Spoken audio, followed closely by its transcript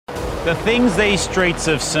The things these streets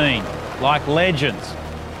have seen, like legends,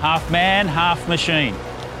 half man, half machine,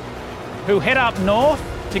 who head up north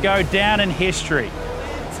to go down in history.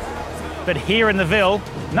 But here in the Ville,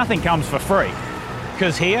 nothing comes for free,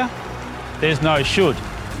 because here, there's no should.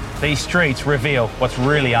 These streets reveal what's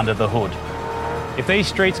really under the hood. If these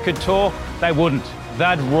streets could talk, they wouldn't.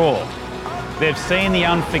 They'd roar. They've seen the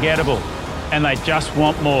unforgettable, and they just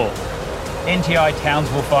want more. NTI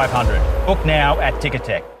Townsville 500. Book now at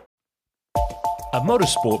Ticketek. A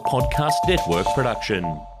Motorsport Podcast Network production.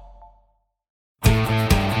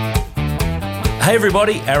 Hey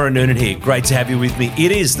everybody, Aaron Noonan here. Great to have you with me.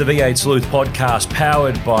 It is the V8 Sleuth podcast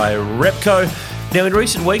powered by Repco. Now, in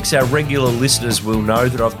recent weeks, our regular listeners will know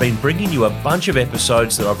that I've been bringing you a bunch of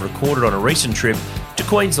episodes that I've recorded on a recent trip to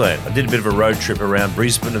Queensland. I did a bit of a road trip around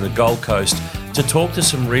Brisbane and the Gold Coast to talk to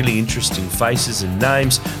some really interesting faces and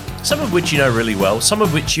names, some of which you know really well, some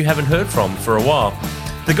of which you haven't heard from for a while.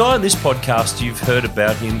 The guy on this podcast, you've heard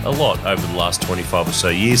about him a lot over the last 25 or so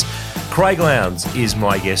years. Craig Lowndes is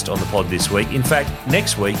my guest on the pod this week. In fact,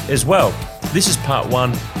 next week as well. This is part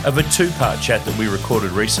one of a two-part chat that we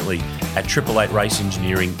recorded recently at 888 Race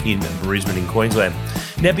Engineering in Brisbane in Queensland.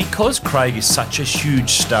 Now, because Craig is such a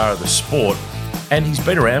huge star of the sport and he's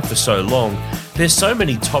been around for so long, there's so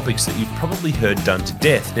many topics that you've probably heard done to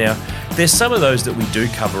death. Now, there's some of those that we do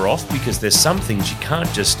cover off because there's some things you can't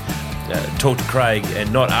just talk to Craig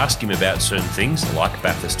and not ask him about certain things, like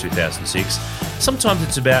Bathurst 2006. Sometimes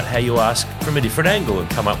it's about how you ask from a different angle and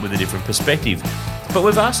come up with a different perspective. But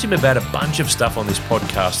we've asked him about a bunch of stuff on this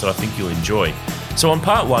podcast that I think you'll enjoy. So on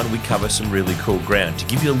part one, we cover some really cool ground. To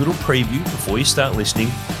give you a little preview before you start listening,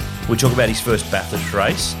 we talk about his first Bathurst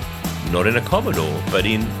race, not in a Commodore, but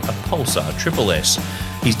in a Pulsar Triple S.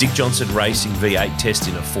 His Dick Johnson Racing V8 test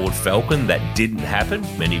in a Ford Falcon. That didn't happen.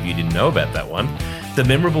 Many of you didn't know about that one. The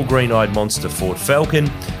memorable green-eyed monster Ford Falcon,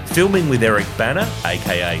 filming with Eric Banner,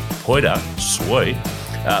 aka Poiter, sweet,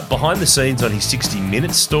 behind the scenes on his 60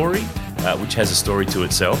 Minutes story, which has a story to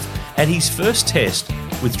itself, and his first test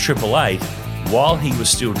with 888 while he was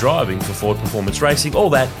still driving for Ford Performance Racing, all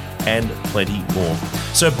that and plenty more.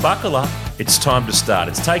 So buckle up, it's time to start.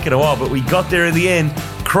 It's taken a while, but we got there in the end.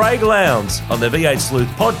 Craig Lowndes on the V8 Sleuth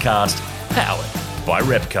podcast, powered by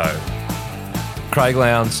Repco. Craig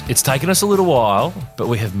Lowndes, it's taken us a little while, but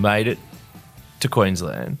we have made it to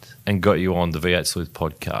Queensland and got you on the V8 Sleuth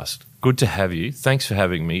podcast. Good to have you. Thanks for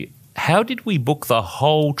having me. How did we book the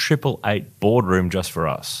whole 888 boardroom just for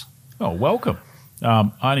us? Oh, welcome.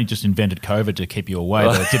 I only just invented COVID to keep you away,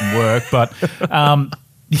 but it didn't work. But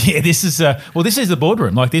yeah, this is the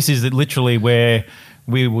boardroom. Like, this is literally where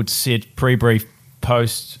we would sit, pre-brief,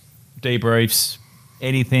 post, debriefs,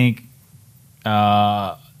 anything.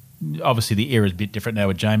 Obviously, the era is a bit different now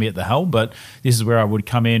with Jamie at the helm, but this is where I would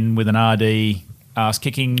come in with an RD ass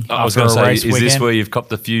kicking. I was going to say, is this where you've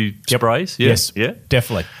copped a few sprays? Yeah. Yes, yeah,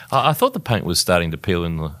 definitely. I thought the paint was starting to peel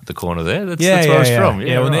in the corner there. That's where I was from.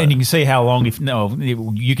 Yeah, well, and you can see how long.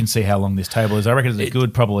 You can see how long this table is. I reckon it's a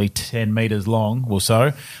good, probably 10 metres long or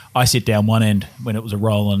so. I sit down one end when it was a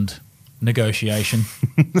Roland negotiation.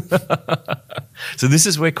 So this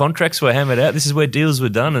is where contracts were hammered out. This is where deals were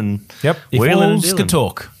done, and if fools could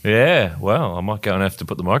talk. Yeah, well, I might go and have to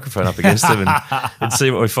put the microphone up against them and see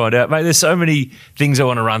what we find out, mate. There's so many things I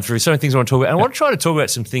want to run through, so many things I want to talk about, and I want to try to talk about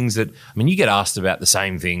some things that, I mean, you get asked about the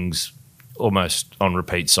same things almost on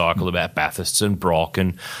repeat cycle about Bathurst and Brock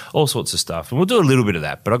and all sorts of stuff. And we'll do a little bit of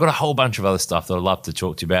that, but I've got a whole bunch of other stuff that I'd love to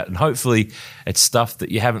talk to you about. And hopefully it's stuff that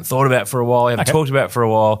you haven't thought about for a while, you haven't talked about for a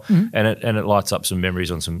while, and it lights up some memories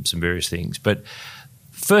on some various things. But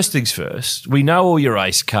first things first, we know all your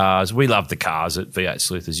race cars. We love the cars at V8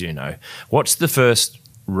 Sleuth, as you know. What's the first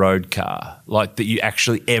road car, like, that you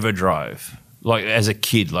actually ever drove? Like, as a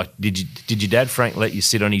kid, like, did your dad Frank let you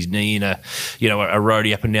sit on his knee in a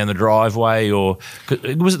roadie up and down the driveway, or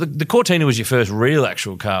was it the Cortina was your first real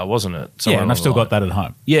actual car, wasn't it? Yeah, and I've still got that at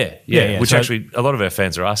home. Yeah. Which so, actually a lot of our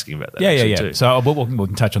fans are asking about that. Yeah. Too. So we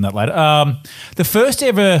can touch on that later. The first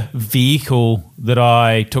ever vehicle that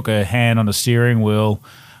I took a hand on a steering wheel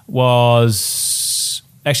was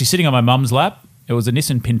actually sitting on my mum's lap. It was a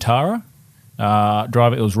Nissan Pintara.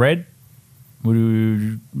 It was red.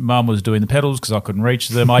 Mum was doing the pedals because I couldn't reach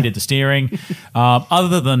them. I did the steering.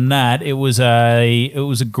 Other than that, it was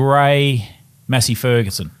a grey Massey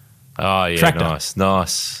Ferguson. Oh yeah, tractor.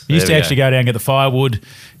 nice. We used to actually go down and get the firewood,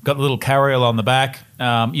 got the little carriole on the back.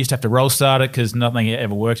 Used to have to roll start it because nothing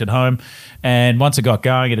ever worked at home. And once it got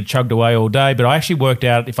going, it had chugged away all day. But I actually worked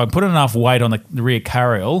out if I put enough weight on the rear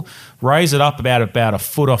carriole, raise it up about a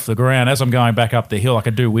foot off the ground, as I'm going back up the hill, I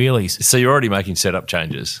could do wheelies. So you're already making setup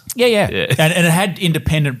changes. Yeah. And it had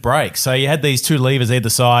independent brakes. So you had these two levers either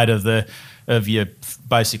side of your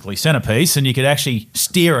basically centerpiece, and you could actually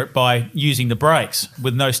steer it by using the brakes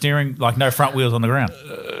with no steering, like no front wheels on the ground.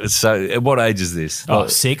 So at what age is this?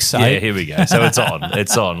 6, 8. Yeah, here we go. So it's on.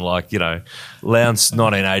 It's on. Like, Lowndes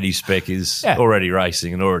 1980 spec is already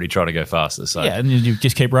racing and already trying to go faster. So yeah, and you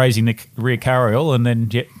just keep raising the rear carriole and then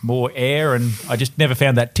get more air, and I just never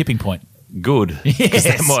found that tipping point. Good, because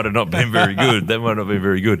that might have not been very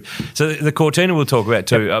good. So the Cortina we'll talk about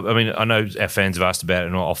too. Yep. I mean, I know our fans have asked about it,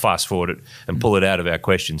 and I'll fast forward it and pull it out of our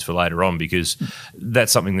questions for later on, because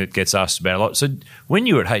that's something that gets asked about a lot. So when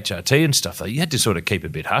you were at HRT and stuff, though, you had to sort of keep a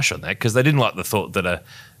bit hush on that because they didn't like the thought that a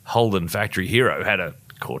Holden factory hero had a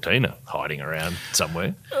Cortina hiding around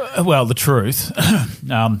somewhere. Well, the truth,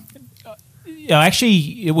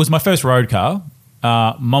 actually, it was my first road car,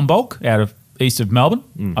 Monbolk, out of east of Melbourne.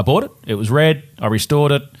 I bought it. It was red. I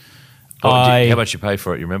restored it. How much you pay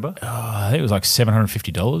for it, you remember? I think it was like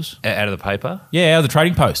 $750. Out of the paper? Yeah, out of the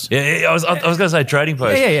trading post. Yeah, I was going to say trading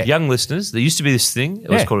post. Yeah. Young listeners, there used to be this thing.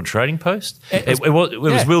 It was called a trading post. It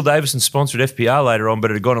was Will Davison sponsored FPR later on,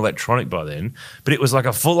 but it had gone electronic by then. But it was like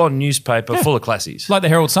a full-on newspaper full of classies. Like the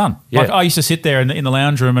Herald Sun. Yeah. Like I used to sit there in the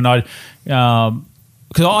lounge room, and I'd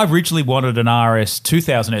because I originally wanted an RS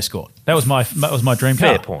 2000 Escort. That was my dream car.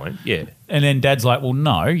 Fair point, yeah. And then Dad's like, well,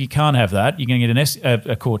 no, you can't have that. You're going to get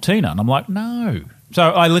a Cortina. And I'm like, no. So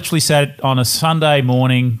I literally sat on a Sunday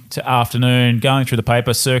morning to afternoon going through the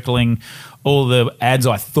paper, circling all the ads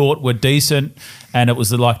I thought were decent, and it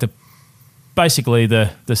was basically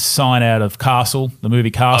the sign out of Castle, the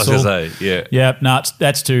movie Castle. I was going to say, yeah. Yep, no,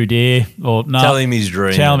 that's too dear. Or no, tell him he's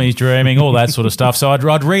dreaming. Tell him he's dreaming, all that sort of stuff. So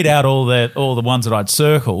I'd read out all the ones that I'd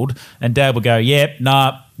circled, and Dad would go, yep,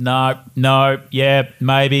 no, yeah,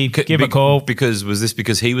 maybe, give a call. Was this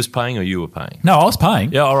because he was paying or you were paying? No, I was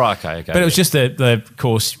paying. Yeah, all right, okay. But it was just of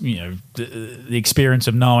course, the experience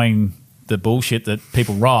of knowing the bullshit that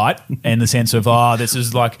people write in the sense of, this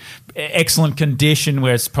is like excellent condition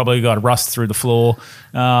where it's probably got rust through the floor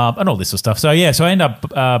and all this sort of stuff. So, so I ended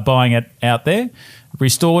up buying it out there,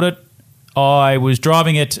 restored it. I was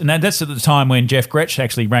driving it, and that's at the time when Jeff Gretsch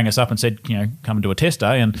actually rang us up and said, come and do a test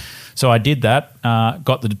day. And so I did that,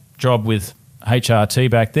 got the job with HRT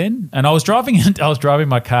back then. And I was driving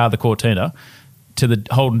my car, the Cortina, to the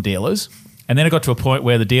Holden dealers. And then it got to a point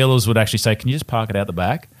where the dealers would actually say, can you just park it out the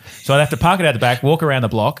back? So I'd have to park it out the back, walk around the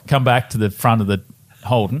block, come back to the front of the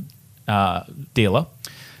Holden dealer,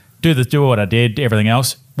 do what I did, everything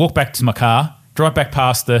else, walk back to my car, drive back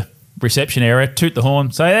past the reception area, toot the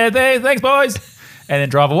horn, say, hey, thanks, boys, and then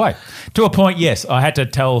drive away. To a point, yes, I had to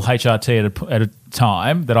tell HRT at a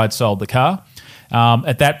time that I'd sold the car.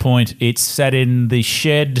 At that point, it sat in the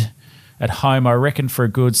shed at home, I reckon, for a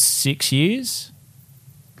good 6 years.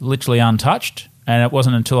 Literally untouched, and it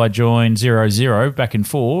wasn't until I joined 00 back in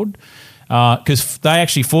Ford, because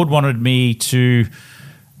Ford wanted me to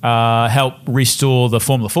help restore the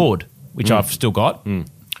Formula Ford, which I've still got.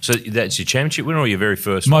 So that's your championship winner or your very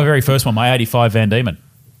first one? My very first one, my 85 Van Diemen.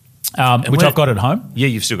 Which I've got at home. Yeah,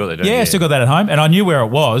 you've still got that, don't you? Yeah, I still got that at home, and I knew where it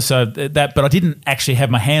was. But I didn't actually have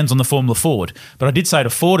my hands on the Formula Ford. But I did say to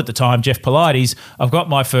Ford at the time, Jeff Polides, I've got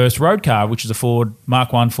my first road car, which is a Ford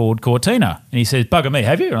Mark I Ford Cortina. And he said, bugger me,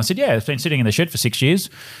 have you? And I said, yeah, it's been sitting in the shed for 6 years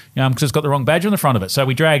because it's got the wrong badge on the front of it. So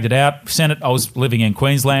we dragged it out, sent it. I was living in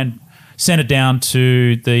Queensland, sent it down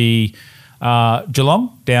to the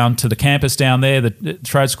Geelong, down to the campus down there, the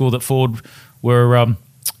trade school that Ford were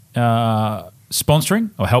sponsoring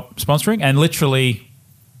or help sponsoring, and literally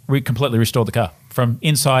completely restored the car from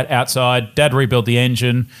inside outside. Dad rebuilt the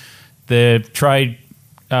engine. The trade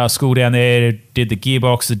school down there did the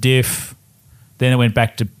gearbox, the diff. Then it went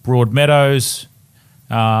back to Broadmeadows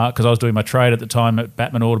because I was doing my trade at the time at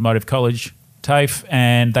Batman Automotive College, TAFE,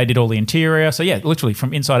 and they did all the interior. So yeah, literally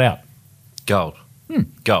from inside out. Gold.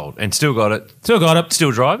 And still got it.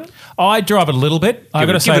 Still drive it? I drive it a little bit. Give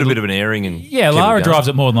it a bit of an airing. And Lara drives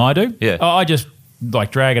it more than I do. Yeah. I just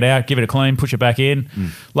drag it out, give it a clean, push it back in.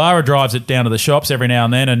 Lara drives it down to the shops every now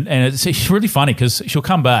and then, and it's really funny because she'll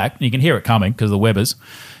come back, and you can hear it coming because of the Webbers,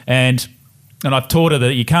 and I've taught her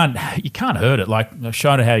that you can't hurt it. Like I've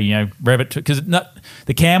shown her how to rev it because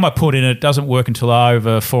the cam I put in it doesn't work until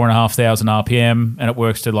over 4,500 RPM, and it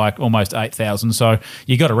works to almost 8,000. So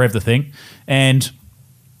you got to rev the thing, and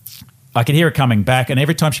I can hear it coming back, and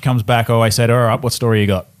every time she comes back, I always say to her, all right, what story you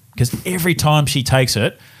got? Because every time she takes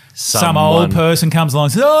it, some old person comes along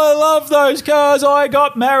and says, "Oh, I love those cars. I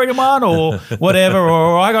got married in one," or whatever,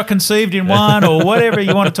 or "I got conceived in one," or whatever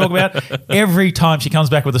you want to talk about. Every time she comes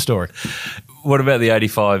back with a story. What about the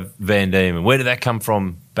 85 Van Diemen? Where did that come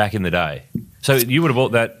from back in the day? So you would have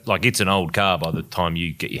bought that, like it's an old car by the time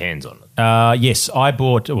you get your hands on it. Yes, I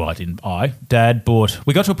bought, well, I didn't, Dad bought,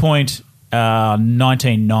 we got to a point,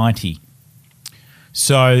 1990.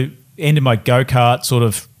 So end of my go-kart sort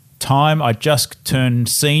of time. I just turned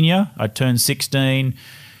senior. I turned 16.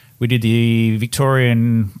 We did the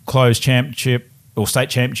Victorian Closed Championship or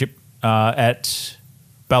State Championship at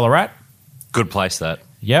Ballarat. Good place, that.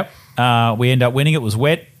 Yep. We ended up winning. It was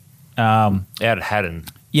wet. Out at Haddon.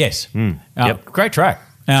 Yes. Yep. Great track.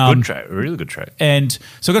 Good track, a really good track. And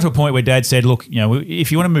so I got to a point where Dad said, "Look, if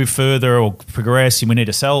you want to move further or progress, we need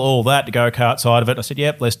to sell all that to go-kart side of it." I said,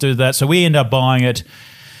 "Yep, let's do that." So we ended up buying it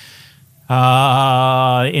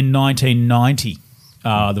in 1990,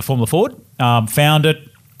 the Formula Ford. Found it.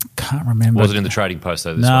 Can't remember. Was it in the Trading Post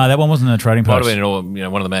though? No, that one wasn't in the Trading Post. Might have been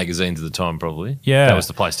in one of the magazines at the time, probably. Yeah, that was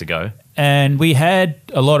the place to go. And we had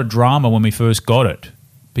a lot of drama when we first got it.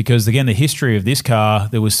 Because, again, the history of this car,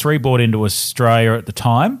 there was 3 brought into Australia at the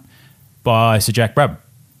time by Sir Jack Brabham.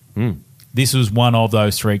 This was one of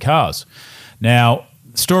those 3 cars. Now,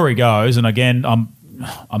 the story goes, and again,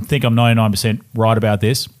 I think I'm 99% right about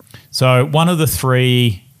this. So one of the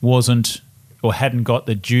 3 wasn't or hadn't got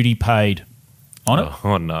the duty paid on it.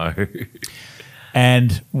 Oh, no.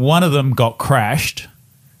 And one of them got crashed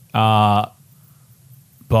by,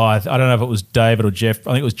 I don't know if it was David or Jeff.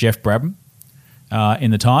 I think it was Jeff Brabham.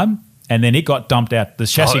 In the time, and then it got dumped out. The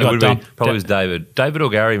chassis got dumped. Probably was David or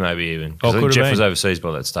Gary, maybe even. Because I think Jeff was overseas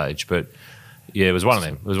by that stage, but yeah, it was one of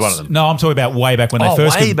them. No, I'm talking about way back when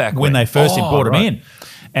they first brought him in,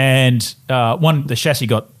 and the chassis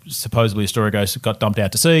got, supposedly, the story goes, got dumped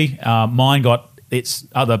out to sea. Mine got its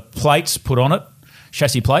other plates put on it,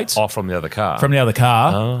 chassis plates. Oh, from the other car.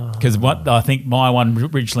 Because I think my one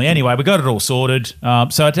originally. Anyway, we got it all sorted.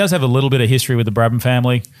 So it does have a little bit of history with the Brabham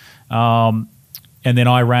family. And then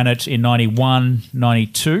I ran it in 91,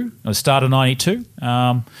 92, or start of 92.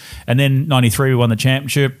 And then 93 we won the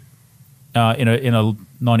championship in a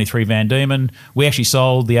 93 Van Diemen. We actually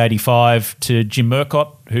sold the 85 to Jim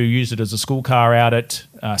Murcott, who used it as a school car out at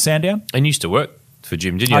Sandown. And used to work for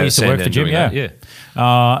Jim, didn't you? I used to work for Jim,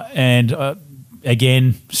 yeah. And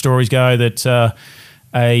again, stories go that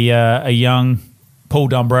a young Paul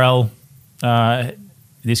Dumbrell,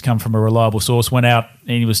 this come from a reliable source, went out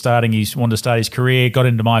and he wanted to start his career, got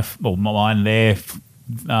into mine there,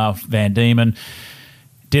 Van Diemen,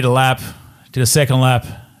 did a second lap,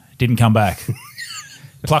 didn't come back.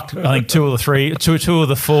 Plucked, I think, two of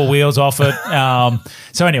the 4 wheels off it.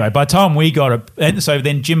 So anyway, by the time we got it, and so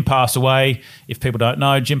then Jim passed away. If people don't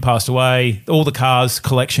know, Jim passed away. All the cars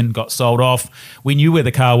collection got sold off. We knew where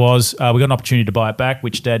the car was. We got an opportunity to buy it back,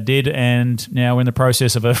 which Dad did, and now we're in the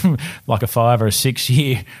process of a 5 or a 6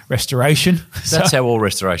 year restoration. That's how all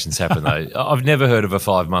restorations happen, though. I've never heard of a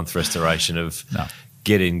 5-month restoration of. No.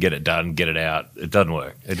 Get in, get it done, get it out. It doesn't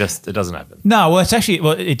work. It doesn't happen. No, well, it's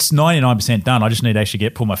 99% done. I just need to actually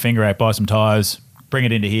pull my finger out, buy some tyres, bring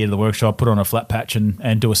it into here to the workshop, put on a flat patch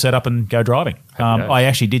and do a setup and go driving. I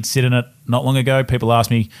actually did sit in it not long ago. People ask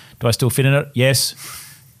me, do I still fit in it? Yes.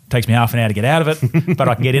 It takes me half an hour to get out of it, but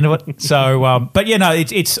I can get into it. So, but yeah, no,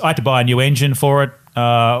 it's. I had to buy a new engine for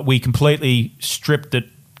it. We completely stripped it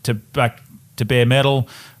back to bare metal,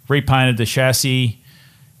 repainted the chassis,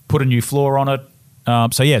 put a new floor on it.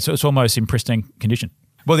 So it's almost in pristine condition.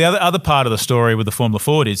 Well, the other part of the story with the Formula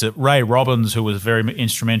Ford is that Ray Robbins, who was very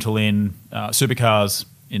instrumental in supercars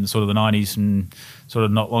in sort of the 90s and sort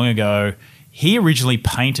of not long ago, he originally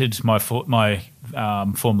painted my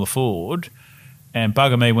Formula Ford, and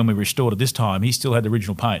bugger me, when we restored it this time, he still had the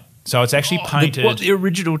original paint. So it's actually painted. The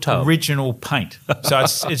original tub? Original paint. So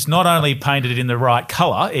it's not only painted in the right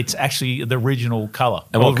colour, it's actually the original colour.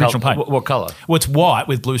 And original paint. What colour? Well, it's white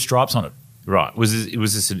with blue stripes on it. Right. Was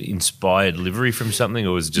this an inspired livery from something,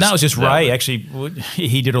 or was it just... No, it was just Ray. Actually,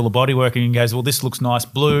 he did all the body work and he goes, well, this looks nice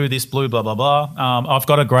blue, this blue, blah, blah, blah. I've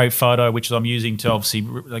got a great photo, which I'm using to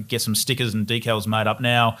obviously get some stickers and decals made up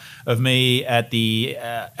now, of me at the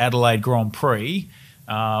Adelaide Grand Prix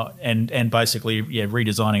and basically,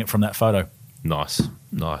 redesigning it from that photo. Nice.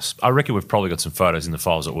 I reckon we've probably got some photos in the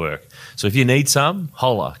files at work. So if you need some,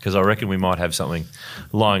 holler, because I reckon we might have something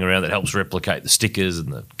lying around that helps replicate the stickers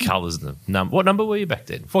and the colours and the number. What number were you back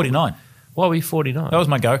then? 49. Why were you 49? That was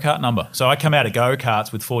my go-kart number. So I come out of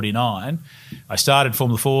go-karts with 49. I started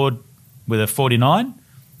Formula Ford with a 49.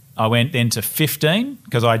 I went then to 15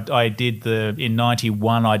 because I did in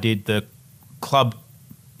 91 I did the club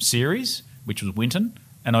series, which was Winton.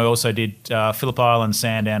 and I also did Phillip Island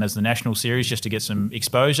Sandown as the national series just to get some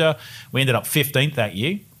exposure. We ended up 15th that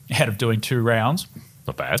year out of doing 2 rounds.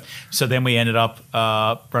 Not bad. So then we ended up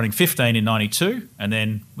running 15 in 92, and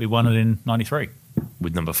then we won it in 93.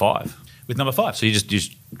 With number 5. With number 5. So you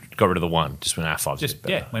just got rid of the 1, just went 5. Just,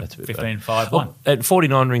 went 15, 5, 1. 1. And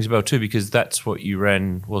 49 rings a bell too, because that's what you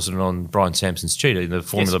ran, wasn't it, on Brian Sampson's Cheetah in the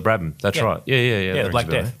Formula Brabham? That's right. Yeah. Yeah, the Black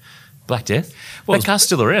Death. Black Death? Well, that car's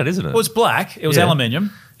still around, isn't it? Well, it's black. It was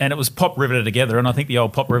aluminium, and it was pop riveted together, and I think the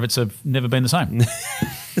old pop rivets have never been the same.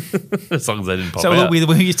 As long as they didn't pop so out. we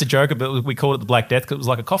used to joke about, we called it the Black Death because it was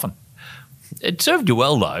like a coffin. It served you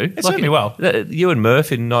well, though. It served me well. You and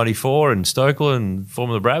Murph in 94 and Stokely and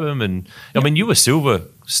Formula Brabham. And I mean, you were silver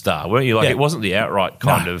star, weren't you? It wasn't the outright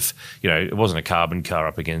kind of, it wasn't a carbon car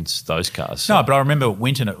up against those cars. So. No, but I remember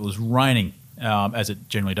Winton, it was raining, as it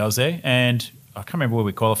generally does there. And I can't remember where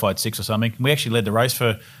we qualified 6th or something. We actually led the race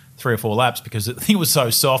for 3 or 4 laps because the thing was so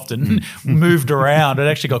soft and moved around. It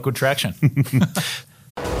actually got good traction.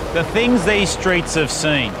 The things these streets have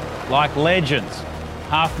seen, like legends,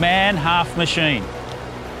 half man, half machine,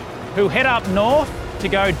 who head up north to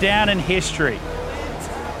go down in history.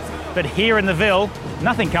 But here in the Ville,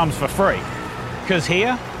 nothing comes for free, because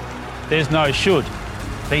here, there's no should.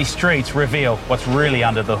 These streets reveal what's really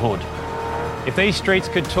under the hood. If these streets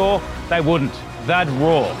could talk, they wouldn't. They'd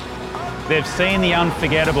roar. They've seen the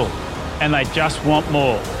unforgettable, and they just want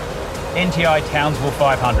more. NTI Townsville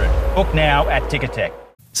 500. Book now at Ticketek.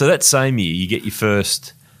 So that same year, you get your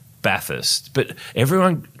first Bathurst, but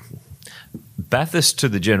Bathurst to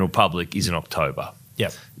the general public is in October.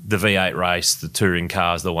 Yep. The V8 race, the touring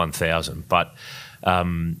cars, the 1000. But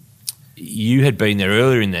you had been there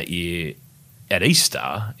earlier in that year at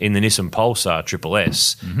Easter in the Nissan Pulsar Triple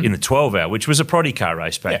S in the 12-hour, which was a proddy car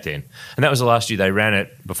race back then. And that was the last year they ran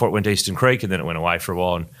it before it went to Eastern Creek, and then it went away for a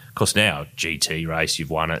while. And of course now, GT race, you've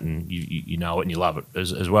won it and you know it and you love it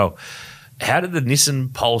as well. How did the Nissan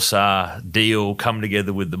Pulsar deal come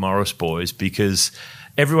together with the Morris boys? Because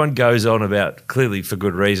everyone goes on about, clearly for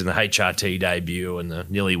good reason, the HRT debut and the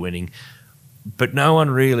nearly winning, but no one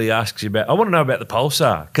really asks you about, I want to know about the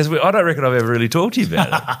Pulsar, because I don't reckon I've ever really talked to you about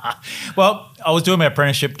it. Well, I was doing my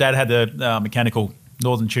apprenticeship. Dad had the mechanical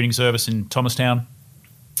Northern Tuning Service in Thomastown.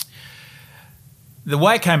 The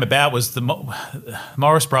way it came about was the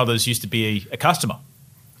Morris brothers used to be a customer.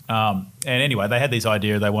 And anyway, they had this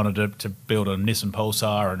idea they wanted to build a Nissan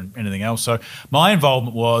Pulsar and anything else. So my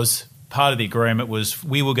involvement was, part of the agreement was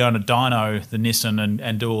we were going to dyno the Nissan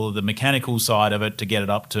and do all of the mechanical side of it to get it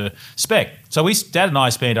up to spec. So Dad and I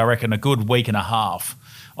spent, I reckon, a good week and a half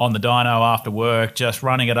on the dyno after work, just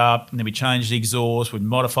running it up, and then we change the exhaust, we'd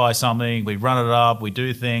modify something, we'd run it up, we'd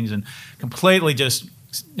do things, and completely just,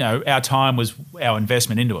 our time was our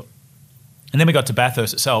investment into it. And then we got to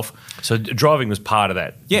Bathurst itself. So driving was part of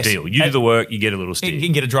that deal. You do the work, you get a little steer. You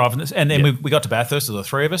can get a drive. And then we got to Bathurst, there were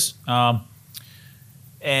 3 of us.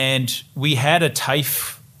 And we had a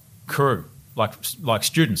TAFE crew, like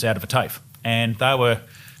students out of a TAFE. And they were...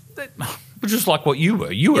 Just like what you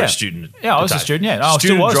were. You were a student. Yeah, I was a student, I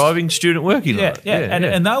still was. Driving, student working. Yeah.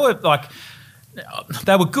 And they were like...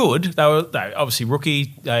 They were good. They were obviously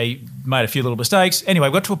rookie. They made a few little mistakes. Anyway,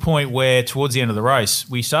 we got to a point where towards the end of the race,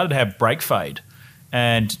 we started to have brake fade.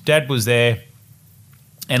 And Dad was there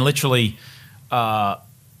and literally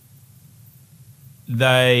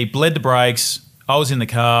they bled the brakes. I was in the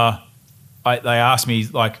car. They asked me,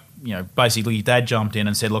 basically Dad jumped in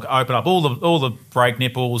and said, look, open up all the brake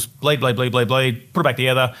nipples, bleed, put it back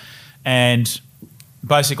together. And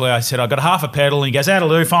basically I said, I got half a pedal. And he goes, that'll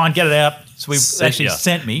do, fine, get it out. So we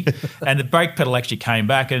sent me, and the brake pedal actually came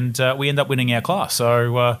back, and we ended up winning our class.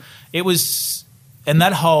 So it was, and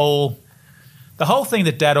the whole thing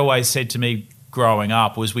that Dad always said to me growing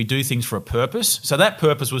up was we do things for a purpose. So that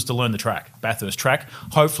purpose was to learn the track, Bathurst track.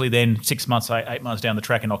 Hopefully then 6 months, 8 months down the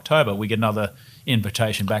track in October, we get another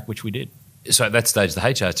invitation back, which we did. So at that stage, the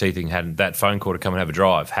HRT thing hadn't, that phone call to come and have a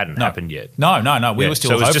drive hadn't happened yet. No. We were still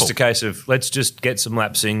So it was hopeful. just a case of, let's just get some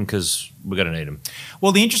laps in because we're going to need them.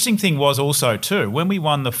 Well, the interesting thing was also too, when we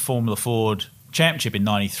won the Formula Ford Championship in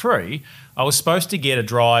 93, I was supposed to get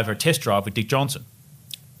a test drive with Dick Johnson.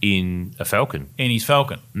 In a Falcon? In his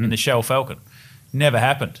Falcon, in the Shell Falcon. Never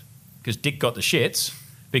happened because Dick got the shits.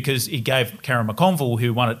 Because he gave Karen McConville,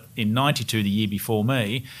 who won it in 92 the year before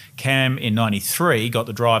me, Cam in 93 got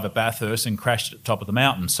the drive at Bathurst and crashed at the top of the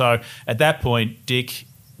mountain. So at that point, Dick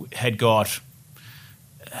had got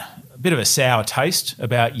a bit of a sour taste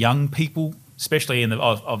about young people, especially in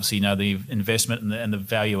the investment and the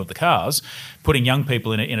value of the cars, putting young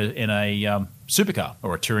people in a supercar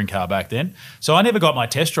or a touring car back then. So I never got my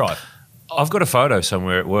test drive. I've got a photo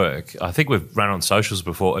somewhere at work. I think we've run on socials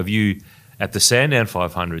before of you at the Sandown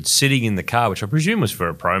 500 sitting in the car, which I presume was for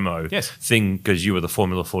a promo thing because you were the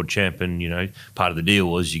Formula Ford champ and, part of the deal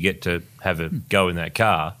was you get to have a go in that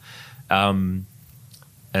car. And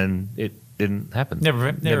it didn't happen. Never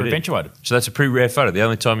eventuated. So that's a pretty rare photo. The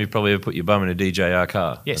only time you've probably ever put your bum in a DJR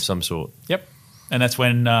car of some sort. Yep. And that's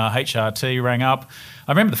when HRT rang up.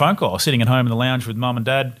 I remember the phone call. I was sitting at home in the lounge with Mum and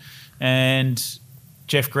Dad, and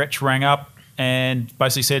Jeff Gretsch rang up and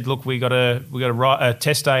basically said, "Look, we got a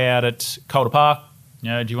test day out at Calder Park. Do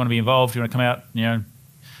you want to be involved? Do you want to come out?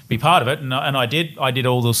 Be part of it?" And I did. I did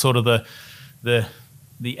all the sort of the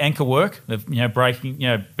anchor work of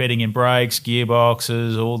braking, bedding in brakes,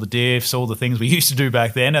 gearboxes, all the diffs, all the things we used to do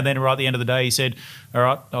back then. And then right at the end of the day, he said, "All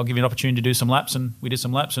right, I'll give you an opportunity to do some laps," and we did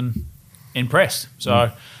some laps and impressed.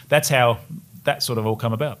 So that's how that sort of all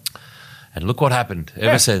come about. And look what happened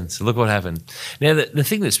ever since. Look what happened. Now, the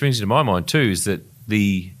thing that springs into my mind too is that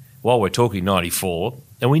while we're talking 94,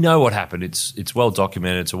 and we know what happened, it's well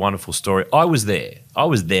documented. It's a wonderful story. I was there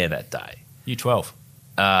that day. Year 12.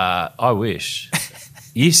 I wish.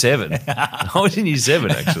 Year 7. I was in Year 7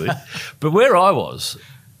 actually. But where I was,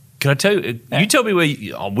 can I tell you? You tell me where.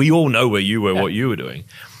 We all know where you were, what you were doing.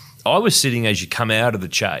 I was sitting as you come out of the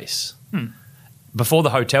chase before the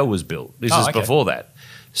hotel was built. This is before that.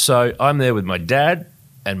 So I'm there with my dad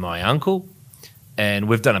and my uncle, and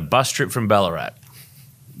we've done a bus trip from Ballarat,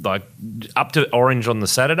 like up to Orange on the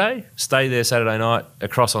Saturday, stay there Saturday night,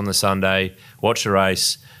 across on the Sunday, watch the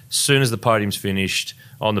race. As soon as the podium's finished,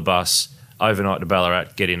 on the bus, overnight to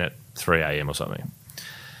Ballarat, get in at 3 a.m. or something.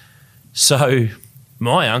 So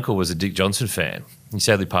my uncle was a Dick Johnson fan. He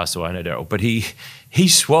sadly passed away, no Daryl, but he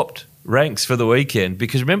swapped ranks for the weekend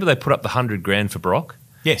because remember they put up the $100,000 for Brock?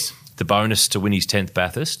 Yes. The bonus to win his 10th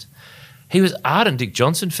Bathurst. He was ardent Dick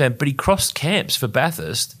Johnson fan, but he crossed camps for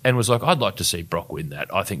Bathurst and was like, "I'd like to see Brock win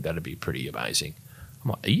that. I think that'd be pretty amazing."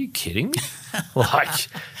 I'm like, "Are you kidding me?" Like,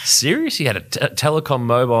 serious? He had a Telecom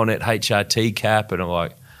Mobile Net HRT cap, and I'm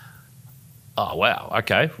like, "Oh, wow,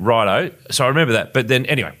 okay, righto." So I remember that. But then,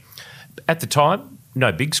 anyway, at the time,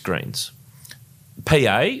 no big screens.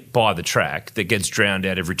 PA by the track that gets drowned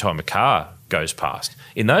out every time a car goes past.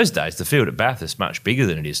 In those days, the field at Bathurst much bigger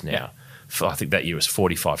than it is now. Yeah. I think that year was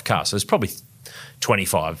 45 cars. So there's probably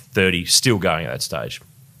 25, 30 still going at that stage.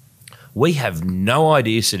 We have no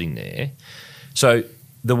idea sitting there. So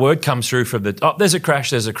the word comes through from there's a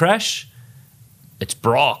crash. It's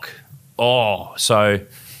Brock. So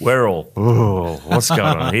we're all, what's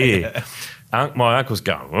going on here? My uncle's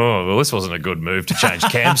going, well, this wasn't a good move to change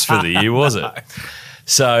camps for the year, was it?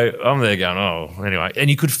 So I'm there going, anyway. And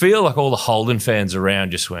you could feel like all the Holden fans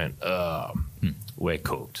around just went, we're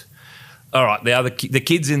cooked. All right, the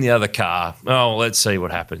kids in the other car, let's see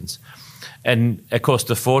what happens. And, of course,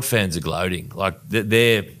 the Ford fans are gloating. Like,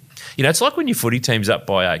 they're it's like when your footy team's up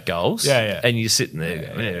by 8 goals and you're sitting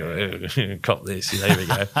there going, cop this, there we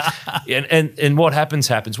go. and what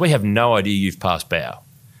happens. We have no idea you've passed Bow.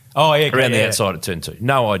 Oh, yeah. Around the outside of turn 2.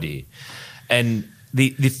 No idea. And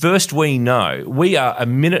the first we know, we are a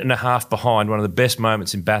minute and a half behind one of the best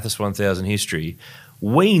moments in Bathurst 1000 history.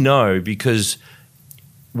 We know because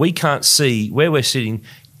we can't see where we're sitting,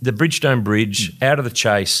 the Bridgestone Bridge, out of the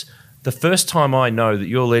chase. The first time I know that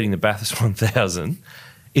you're leading the Bathurst 1000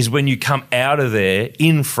 is when you come out of there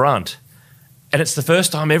in front. And it's the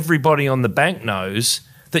first time everybody on the bank knows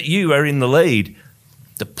that you are in the lead.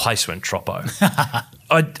 The place went troppo.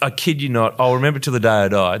 I kid you not. I'll remember till the day I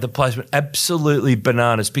die. The place went absolutely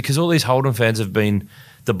bananas because all these Holden fans have been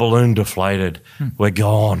the balloon deflated. We're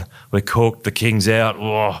gone. We're cooked. The King's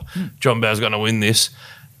out. John Bow's going to win this.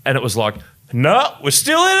 And it was like, no, we're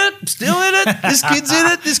still in it. This kid's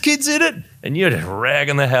in it. This kid's in it. And you're just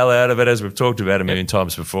ragging the hell out of it, as we've talked about a million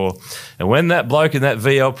times before. And when that bloke in that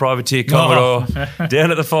VL Privateer Commodore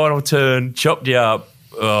down at the final turn chopped you up,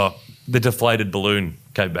 the deflated balloon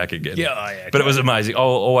came back again. But it was amazing. I'll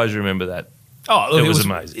always remember that. Oh, look, it was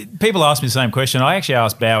amazing. People ask me the same question. I actually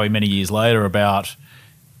asked Bowie many years later about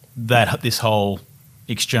this whole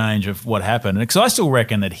exchange of what happened. Because I still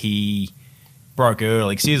reckon that he broke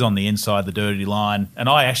early because he was on the inside, the dirty line. And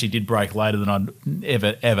I actually did brake later than I'd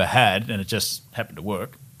ever had, and it just happened to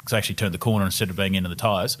work because I actually turned the corner instead of being into the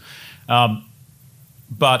tyres.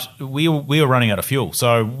 But we were running out of fuel.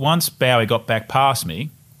 So once Bowie got back past me,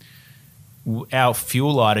 our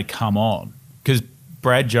fuel light had come on because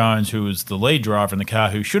Brad Jones, who was the lead driver in the car,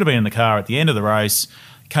 who should have been in the car at the end of the race,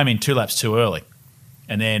 came in 2 laps too early.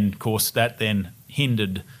 And then, of course, that then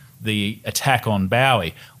hindered the attack on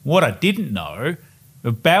Bowie. What I didn't know,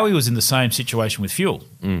 Bowie was in the same situation with fuel.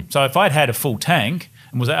 So if I'd had a full tank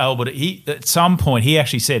and was able to. At some point,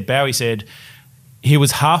 Bowie said, he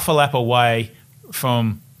was half a lap away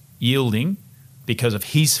from yielding because of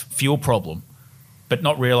his fuel problem, but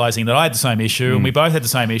not realising that I had the same issue, and we both had the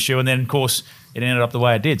same issue, and then of course it ended up the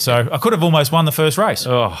way it did. So I could have almost won the first race.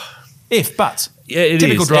 Oh. But yeah, it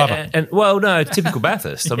typical is. driver. Typical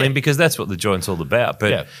Bathurst. I mean, because that's what the joint's all about. But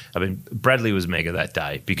Yeah. I mean, Bradley was mega that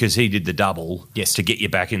day because he did the double to get you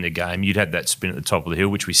back in the game. You'd had that spin at the top of the hill,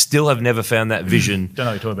 which we still have never found that vision. Don't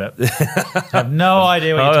know what you're talking about. I have no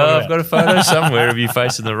idea what you're talking about. I've got a photo somewhere of you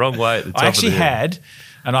facing the wrong way at the top of the hill.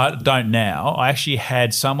 And I don't now, I actually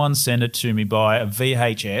had someone send it to me by a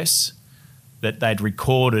VHS that they'd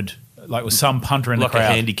recorded, like with some punter in the crowd. Like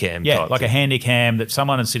a handy cam Yeah, type like thing. a handy cam that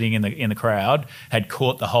someone is sitting in the crowd had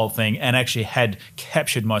caught the whole thing and actually had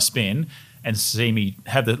captured my spin and see me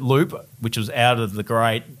have the loop, which was out of the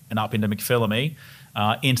grate and up into McPhillamy,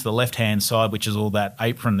 into the left-hand side, which is all that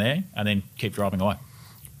apron there, and then keep driving away.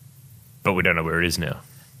 But we don't know where it is now.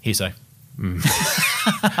 Hearsay.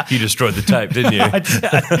 You destroyed the tape, didn't you?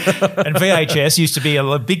 And VHS used to be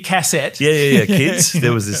a big cassette. Yeah, kids.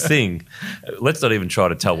 There was this thing. Let's not even try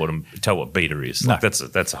to tell what beta is. No. Like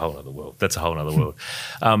that's a whole other world. That's a whole other world.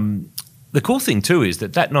 The cool thing too is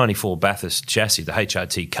that 94 Bathurst chassis, the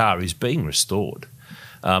HRT car, is being restored.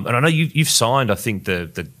 And I know you've signed, I think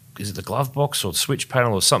is it the glove box or the switch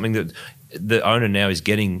panel or something that the owner now is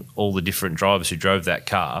getting all the different drivers who drove that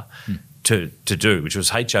car to do, which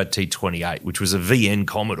was HRT 28, which was a VN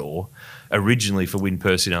Commodore originally for Win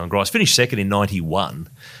Personnel and Grice. Finished second in 91,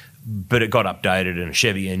 but it got updated and a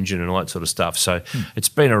Chevy engine and all that sort of stuff. So it's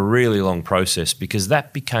been a really long process because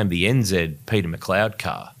that became the NZ Peter McLeod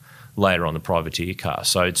car later on, the privateer car.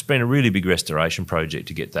 So it's been a really big restoration project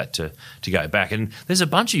to get that to go back. And there's a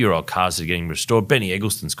bunch of your old cars that are getting restored. Benny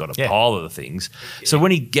Eggleston's got a pile of the things. So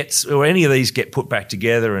when he gets, or any of these get put back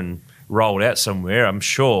together and rolled out somewhere, I'm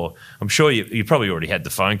sure you probably already had the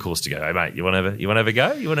phone calls to go, hey mate, you want to have a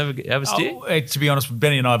go? You want to have a steer? To be honest,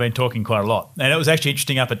 Benny and I have been talking quite a lot. And it was actually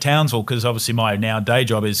interesting up at Townsville because obviously my now day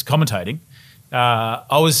job is commentating.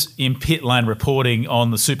 I was in pit lane reporting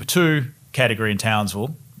on the Super 2 category in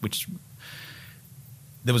Townsville, which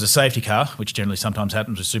there was a safety car, which generally sometimes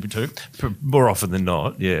happens with Super 2. More often than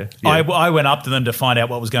not, yeah. I went up to them to find out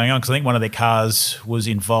what was going on because I think one of their cars was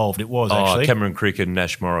involved. It was actually. Cameron Crick and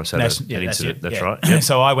Nash Morris had an incident. That's right. Yep.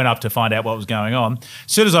 So I went up to find out what was going on.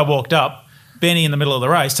 As soon as I walked up, Benny in the middle of the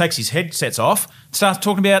race takes his headsets off, starts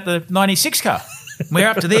talking about the 96 car. We're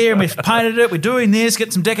up to there and we've painted it, we're doing this,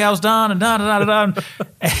 get some decals done and da-da-da-da-da.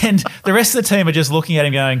 And the rest of the team are just looking at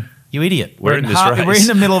him going, you idiot. We're in this race. We're in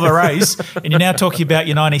the middle of a race and you're now talking about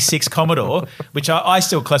your 96 Commodore, which I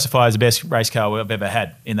still classify as the best race car I've ever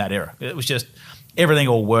had in that era. It was just everything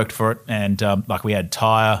all worked for it. And like we had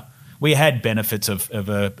tyre. We had benefits of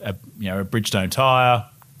a Bridgestone tyre,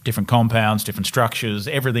 different compounds, different structures.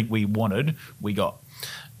 Everything we wanted, we got.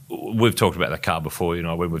 We've talked about that car before,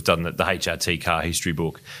 when we've done the HRT car history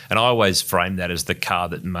book. And I always framed that as the car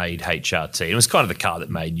that made HRT. And it was kind of the car that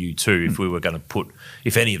made you too, if we were going to put,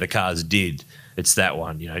 if any of the cars did, it's that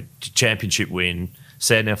one, championship win,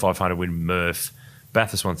 Sandown 500 win with Murph,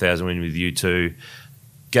 Bathurst 1000 win with you two,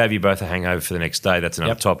 gave you both a hangover for the next day. That's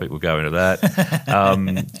another topic. We'll go into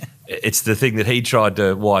that. It's the thing that he tried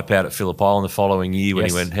to wipe out at Phillip Island the following year when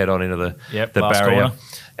he went head on into the barrier. Corner.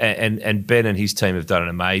 And Ben and his team have done an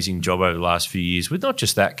amazing job over the last few years with not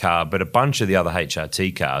just that car, but a bunch of the other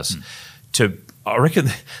HRT cars. I reckon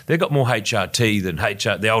they've got more HRT than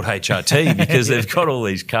the old HRT because they've got all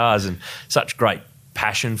these cars and such great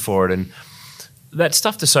passion for it. And that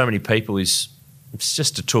stuff to so many people it's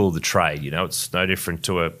just a tool of the trade. It's no different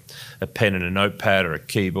to a pen and a notepad or a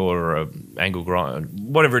keyboard or an angle grinder,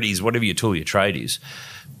 whatever it is, whatever your tool of your trade is.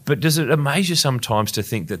 But does it amaze you sometimes to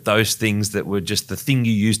think that those things that were just the thing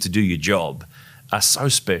you used to do your job are so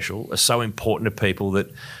special, are so important to people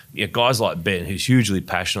that guys like Ben, who's hugely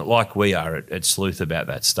passionate, like we are at Sleuth about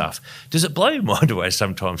that stuff, does it blow your mind away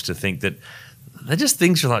sometimes to think that they're just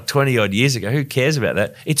things from like 20-odd years ago? Who cares about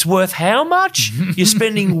that? It's worth how much? You're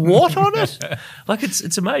spending what on it? Like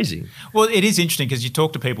it's amazing. Well, it is interesting because you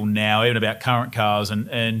talk to people now even about current cars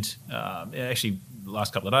and actually – the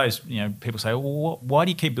last couple of days, people say, well, why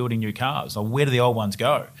do you keep building new cars? Or where do the old ones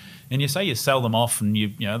go? And you say you sell them off and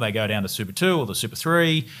they go down to Super 2 or the Super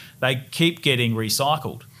 3. They keep getting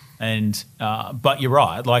recycled. And but you're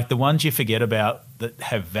right, like the ones you forget about that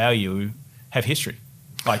have value have history.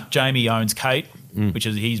 Like Jamie owns Kate, which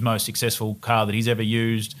is his most successful car that he's ever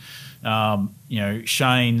used.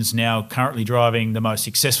 Shane's now currently driving the most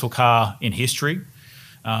successful car in history,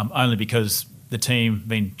 only because the team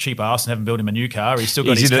been cheap arse and haven't built him a new car. He's still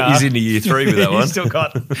got his car. He's into year 3 with that one. He's still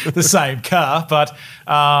got the same car. But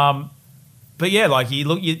yeah, like you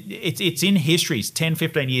look, it's in history. It's 10,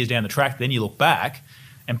 15 years down the track. Then you look back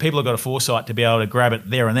and people have got a foresight to be able to grab it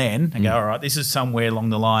there and then and go, all right, this is somewhere along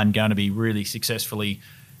the line going to be really successfully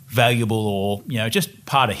valuable or, just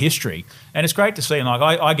part of history. And it's great to see. And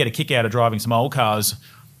like I get a kick out of driving some old cars,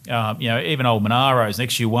 even old Monaros and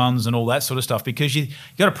XU1s and all that sort of stuff, because you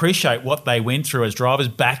got to appreciate what they went through as drivers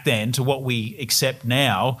back then to what we accept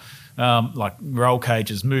now, like roll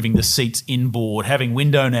cages, moving the seats inboard, having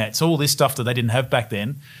window nets, all this stuff that they didn't have back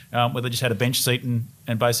then, where they just had a bench seat and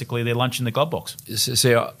basically their lunch in the glove box.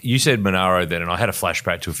 So you said Monaro then, and I had a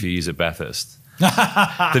flashback to a few years at Bathurst.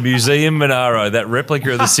 The Museum Monaro, that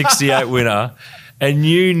replica of the 68 winner, and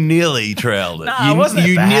you nearly trailed it. No, it wasn't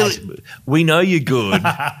that bad. We know you're good,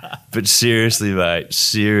 but seriously, mate,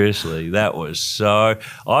 that was so...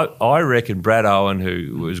 I reckon Brad Owen,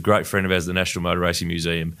 who was a great friend of ours at the National Motor Racing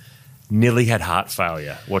Museum, nearly had heart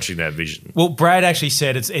failure watching that vision. Well, Brad actually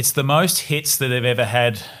said it's the most hits that they've ever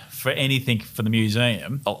had for anything for the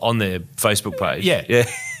museum. On their Facebook page? Yeah.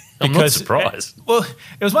 I'm not surprised. Well,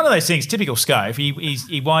 it was one of those things, typical Scove.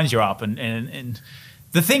 He winds you up and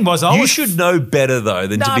the thing was... You should know better, though,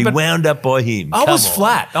 than to be wound up by him. I was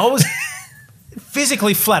flat. I was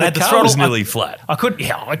physically flat. The car was nearly flat. I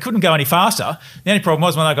couldn't go any faster. The only problem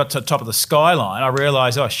was when I got to the top of the skyline, I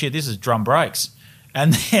realised, oh, shit, this is drum brakes.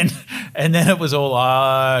 And then it was all,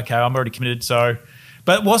 okay, I'm already committed, so...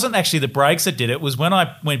 But it wasn't actually the brakes that did it. It was when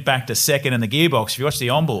I went back to second in the gearbox. If you watch the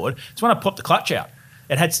onboard, it's when I popped the clutch out.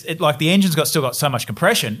 Like the engine's still got so much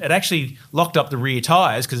compression, it actually locked up the rear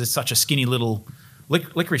tyres because it's such a skinny little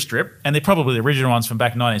licorice strip, and they're probably the original ones from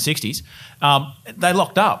back in the 1960s. They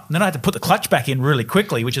locked up, and then I had to put the clutch back in really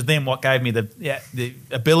quickly, which is then what gave me the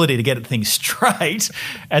ability to get things straight,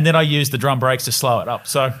 and then I used the drum brakes to slow it up.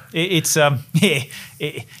 So you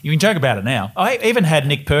can joke about it now. I even had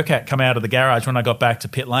Nick Percat come out of the garage when I got back to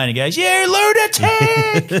pit lane. He goes, "You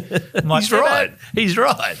lunatic!" I'm like, He's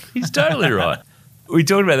right. He's totally right. We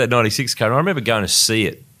talked about that 96 car. I remember going to see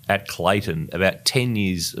it at Clayton about 10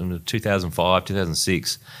 years, in 2005,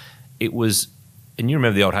 2006. It was, and you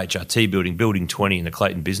remember the old HRT building 20 in the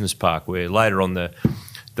Clayton Business Park, where later on the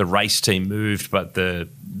race team moved, but the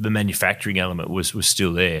manufacturing element was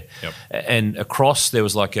still there. Yep. And across there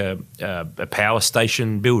was like a power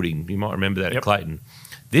station building. You might remember that at Clayton.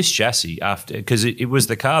 This chassis, because it was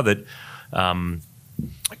the car that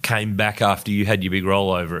came back after you had your big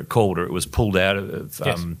rollover at Calder. It was pulled out of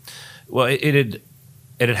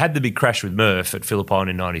it had the big crash with Murph at Philippine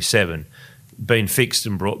in 97, been fixed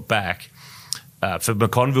and brought back for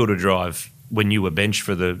McConville to drive when you were benched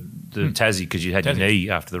for the Tassie because you had your knee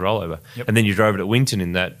after the rollover. Yep. And then you drove it at Winton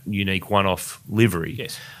in that unique one-off livery.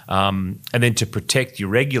 Yes. And then to protect your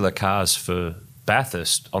regular cars for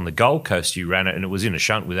Bathurst, on the Gold Coast you ran it, and it was in a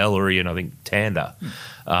shunt with Ellery and I think Tander.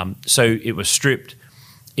 So it was stripped.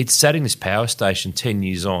 It sat in this power station 10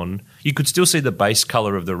 years on. You could still see the base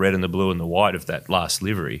colour of the red and the blue and the white of that last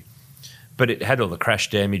livery, but it had all the crash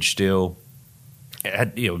damage still. It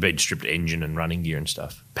had been stripped engine and running gear and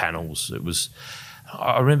stuff, panels. It was.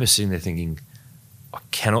 I remember sitting there thinking, I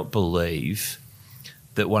cannot believe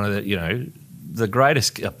that one of the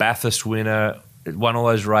greatest, a Bathurst winner, won all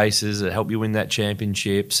those races that helped you win that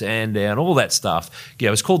championship, Sandown, all that stuff. Yeah,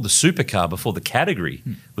 it was called the supercar before the category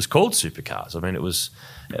was called supercars. I mean, it was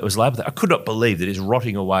labelled. I could not believe that it's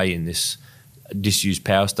rotting away in this disused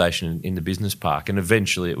power station in the business park. And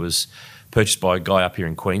eventually it was purchased by a guy up here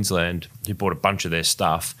in Queensland who bought a bunch of their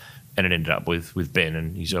stuff, and it ended up with Ben,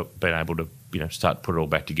 and he's been able to start to put it all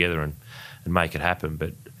back together and make it happen.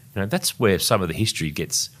 But that's where some of the history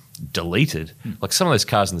gets deleted. Like some of those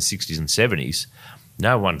cars in the 60s and 70s,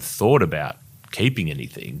 no one thought about keeping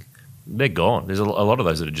anything. They're gone. There's a lot of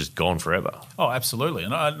those that are just gone forever. Oh, absolutely.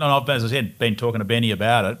 And I've, as I said, been talking to Benny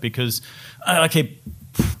about it because I keep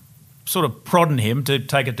sort of prodding him to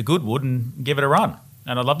take it to Goodwood and give it a run.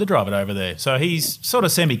 And I'd love to drive it over there. So he's sort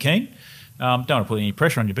of semi-keen. Don't want to put any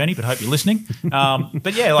pressure on you, Benny, but hope you're listening.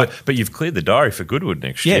 But yeah, but you've cleared the diary for Goodwood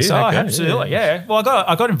next year. Yes, absolutely. Yeah. Well,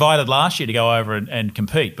 I got invited last year to go over and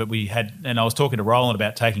compete, but I was talking to Roland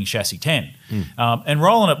about taking chassis 10, and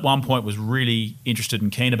Roland at one point was really interested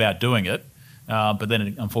and keen about doing it, but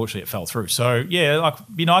then unfortunately it fell through. So yeah,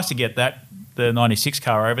 it'd be nice to get the 96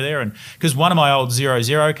 car over there, and because one of my old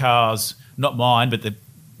 00 cars, not mine, but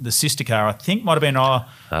the sister car, I think might have been the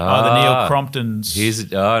Neil Crompton's.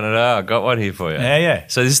 No, I got one here for you. Yeah.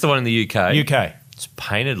 So this is the one in the UK. UK. It's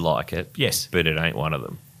painted like it. Yes. But it ain't one of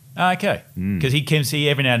them. Okay, because he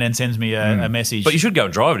every now and then sends me a message. But you should go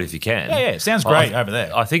and drive it if you can. Yeah, sounds great over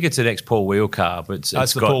there. I think it's an ex-Paul Wheel car, but it's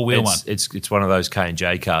the Paul Wheel one. It's one of those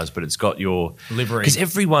K&J cars, but it's got your livery. Because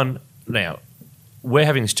everyone now, we're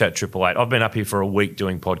having this chat 888. I've been up here for a week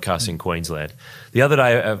doing podcasts in Queensland. The other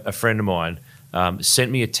day, a friend of mine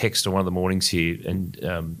sent me a text on one of the mornings here, and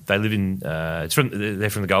they live in. They're from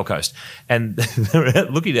the Gold Coast, and they were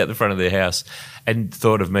out looking out the front of their house and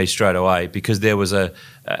thought of me straight away because there was an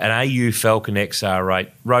AU Falcon XR8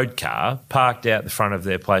 road car parked out the front of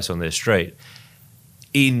their place on their street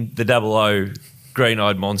in the 00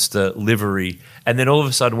 green-eyed monster livery, and then all of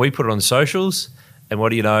a sudden we put it on socials, and what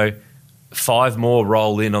do you know? 5 more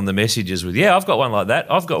roll in on the messages with, I've got one like that.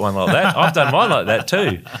 I've got one like that. I've done mine like that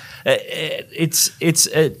too. It's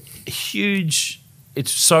a huge.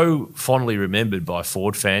 It's so fondly remembered by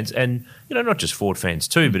Ford fans, and not just Ford fans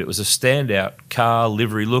too. But it was a standout car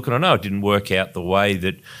livery look, and I know it didn't work out the way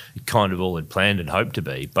that it kind of all had planned and hoped to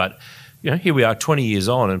be. But here we are, 20 years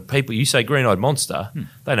on, and people, you say green-eyed monster,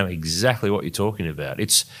 they know exactly what you're talking about.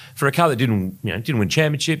 It's for a car that didn't win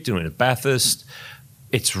championship, didn't win a Bathurst.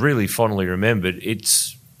 It's really fondly remembered.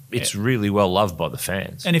 It's really well loved by the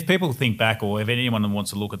fans. And if people think back, or if anyone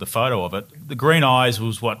wants to look at the photo of it, the green eyes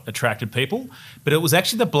was what attracted people, but it was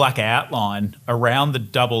actually the black outline around the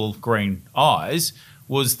double green eyes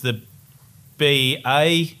was the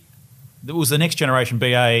BA. It was the next generation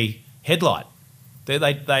BA headlight.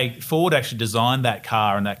 Ford actually designed that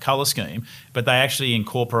car and that colour scheme, but they actually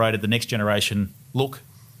incorporated the next generation look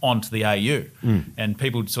onto the AU, and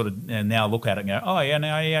people sort of now look at it and go, I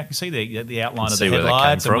can see the outline of the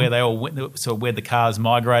headlights and where the cars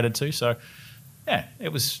migrated to. So,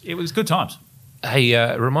 it was good times. Hey,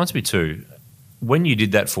 it reminds me too, when you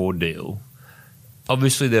did that Ford deal,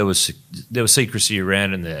 obviously there was secrecy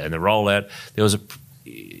around and the rollout. There was a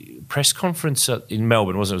press conference in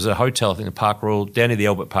Melbourne, wasn't it? It was a hotel, I think, the Park Royal, down near the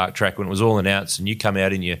Albert Park track when it was all announced, and you come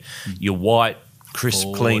out in your white, crisp,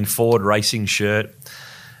 clean Ford racing shirt.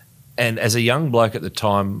 And as a young bloke at the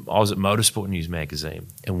time, I was at Motorsport News magazine,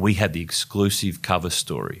 and we had the exclusive cover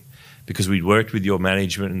story because we'd worked with your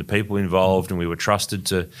management and the people involved, and we were trusted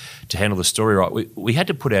to handle the story right. We had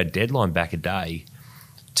to put our deadline back a day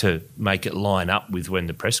to make it line up with when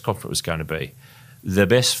the press conference was going to be. The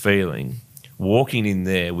best feeling, walking in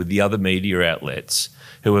there with the other media outlets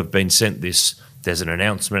who have been sent this, there's an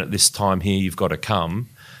announcement at this time here, you've got to come,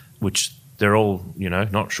 which they're all,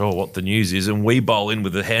 not sure what the news is, and we bowl in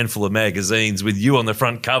with a handful of magazines with you on the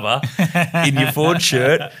front cover in your Ford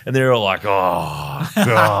shirt, and they're all like, oh,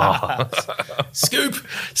 God. Scoop.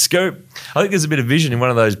 I think there's a bit of vision in one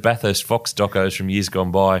of those Bathurst Fox docos from years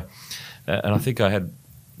gone by, and I think I had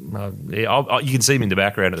you can see me in the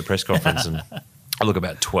background at the press conference, and I look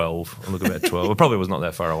about 12. I probably was not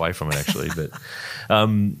that far away from it, actually, but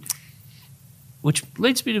which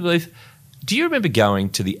leads me to believe, do you remember going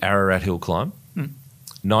to the Ararat Hill Climb,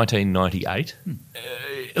 1998?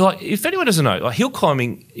 If anyone doesn't know, hill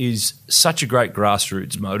climbing is such a great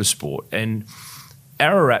grassroots motorsport, and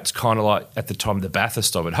Ararat's kind of like, at the time, the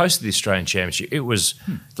Bathurst of it, hosted the Australian Championship. It was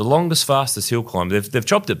the longest, fastest hill climb. They've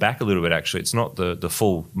chopped it back a little bit, actually. It's not the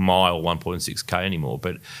full mile, 1.6K anymore,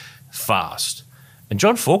 but fast. And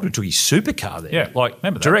John Faulkner took his supercar there,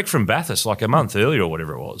 direct from Bathurst, like a month earlier or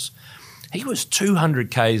whatever it was. He was 200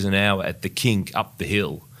 k's an hour at the kink up the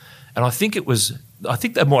hill. And I think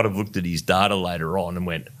they might have looked at his data later on and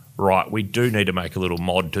went, right, we do need to make a little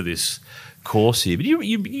mod to this course here. But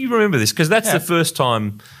you remember this, because that's the first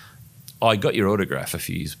time I got your autograph a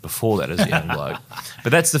few years before that as a young bloke.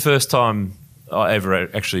 But that's the first time I ever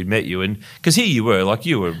actually met you. And because here you were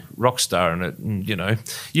a rock star, and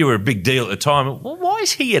you were a big deal at the time. Well, why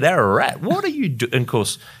is he at Ararat? What are you doing? And of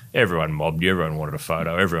course, everyone mobbed you, everyone wanted a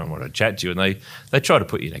photo, everyone wanted to chat to you, and they tried to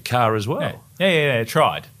put you in a car as well. Yeah,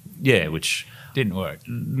 tried. Yeah, which didn't work.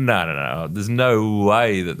 No. There's no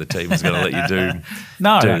way that the team is going to let you do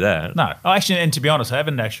that. No. Actually, and to be honest, I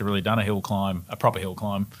haven't actually really done a proper hill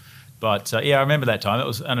climb. But, I remember that time. It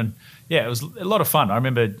was a lot of fun. I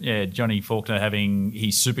remember Johnny Faulkner having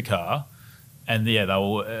his supercar, and, they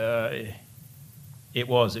were... It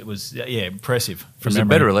was impressive. It was a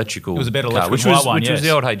better electrical car, which was the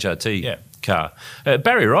old HRT car.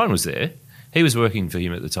 Barry Ryan was there. He was working for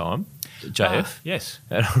him at the time, JF. Yes.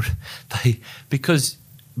 And because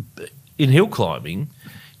in hill climbing,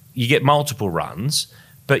 you get multiple runs,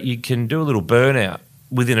 but you can do a little burnout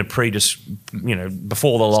within a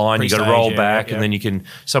before the line. You've got to roll back, and then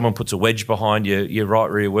someone puts a wedge behind your right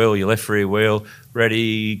rear wheel, your left rear wheel,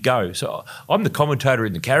 ready, go. So I'm the commentator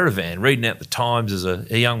in the caravan, reading out the times as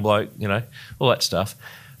a young bloke, all that stuff.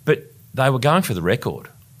 But they were going for the record.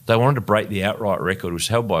 they wanted to break the outright record, which was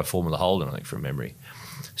held by Formula Holden, I think, from memory.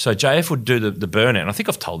 So JF would do the burnout. And I think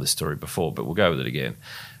I've told this story before, but we'll go with it again.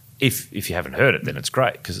 If you haven't heard it, then it's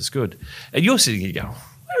great because it's good. And you're sitting here going,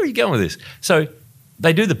 where are you going with this? So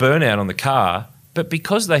they do the burnout on the car, but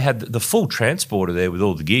because they had the full transporter there with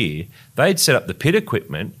all the gear, they'd set up the pit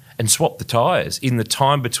equipment and swap the tyres in the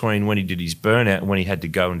time between when he did his burnout and when he had to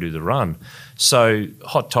go and do the run. So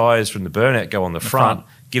hot tyres from the burnout go on the front,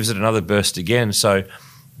 gives it another burst again. So,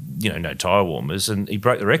 no tyre warmers. And he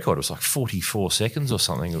broke the record. It was like 44 seconds or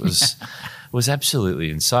something. It was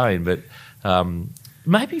absolutely insane. But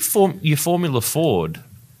maybe your Formula Ford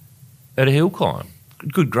at a hill climb.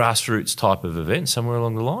 Good grassroots type of event somewhere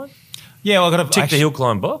along the line. Yeah, well, I've got to tick the hill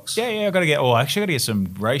climb box. Yeah, I've got to get. Oh, actually, I've got to get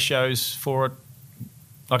some ratios for it.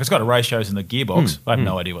 Like it's got a ratios in the gearbox. I have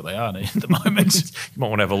no idea what they are at the moment. You might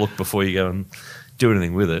want to have a look before you go and do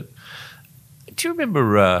anything with it. Do you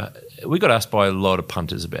remember? We got asked by a lot of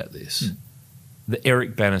punters about this. The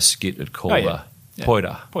Eric Banner skit at Calder.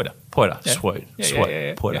 Poiter. Yeah. Sweet.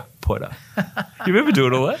 Yeah. Poiter. You remember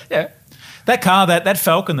doing all that? Yeah. That car, that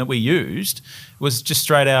Falcon that we used was just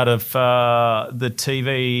straight out of the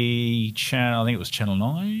TV channel. I think it was Channel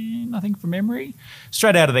 9, I think, from memory.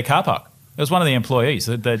 Straight out of their car park. It was one of the employees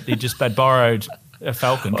that they'd borrowed a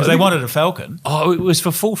Falcon because they wanted a Falcon. Oh, it was for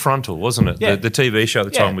Full Frontal, wasn't it? Yeah. The TV show at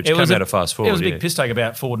the time, which came out of Fast Forward. It was a big piss take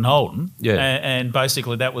about Ford and Holden. Yeah. And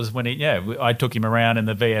basically that was when I took him around in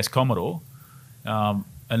the VS Commodore, and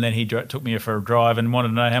then he took me for a drive and wanted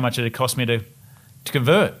to know how much it had cost me to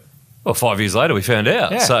convert. Well, 5 years later, we found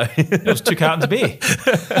out. Yeah. So it was 2 cartons of beer.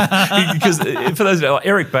 Because for those, like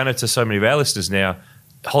Eric Banner, to so many of our listeners now,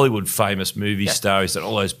 Hollywood famous movie star. He's done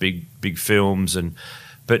all those big films,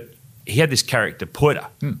 but he had this character Poiter.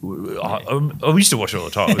 I used to watch it all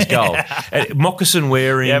the time. It was gold. And moccasin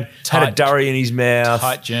wearing, had a durry in his mouth,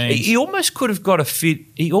 tight jeans. He almost could have got a fit.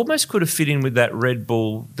 He almost could have fit in with that Red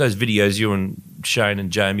Bull. Those videos you and Shane and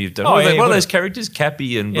Jamie have done. One of those characters,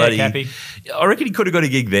 Cappy and bloody. Cappy. I reckon he could have got a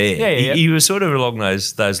gig there. Yeah. He was sort of along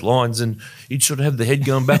those lines, and he'd sort of have the head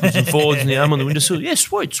going backwards and forwards, and the arm on the windowsill. Yeah,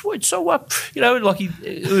 sweet. So up,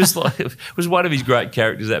 it was one of his great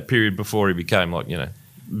characters that period before he became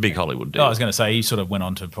big Hollywood dude. I was going to say he sort of went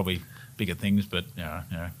on to probably bigger things, but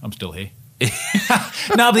I'm still here.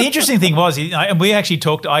 No, but the interesting thing was, and we actually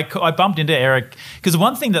talked. I bumped into Eric because the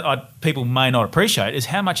one thing that people may not appreciate is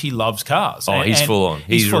how much he loves cars. Oh, he's full on.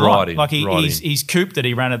 He's full riding. Like his coupe that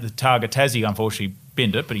he ran at the Targa Tassie, unfortunately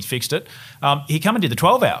binned it, but he's fixed it. He come and did the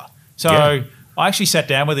 12-hour. So I actually sat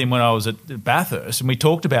down with him when I was at Bathurst, and we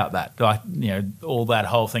talked about that, all that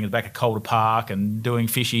whole thing at the back of Calder Park and doing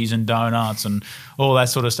fishies and donuts and all that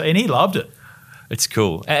sort of stuff, and he loved it. It's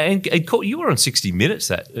cool. And you were on 60 Minutes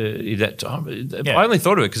that time. Yeah. I only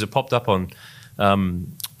thought of it because it popped up on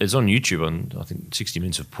it's on YouTube. On I think 60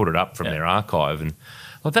 Minutes have put it up from their archive, and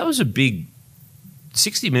that was a big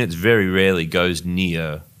 60 Minutes. Very rarely goes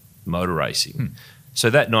near motor racing. So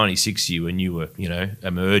that 96 year when you were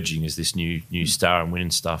emerging as this new star and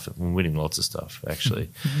winning stuff and winning lots of stuff actually,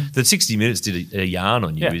 that 60 Minutes did a yarn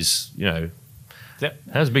on you is that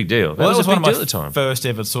was a big deal. That was one of my first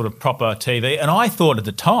ever sort of proper TV, and I thought at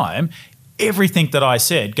the time everything that I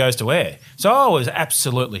said goes to air. So I was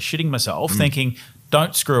absolutely shitting myself, thinking,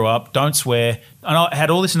 "Don't screw up, don't swear." And I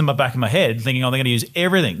had all this in the back of my head, thinking, "Oh, they're going to use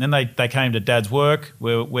everything." Then they came to Dad's work,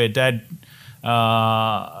 where Dad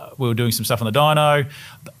we were doing some stuff on the dyno.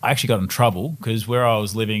 I actually got in trouble because where I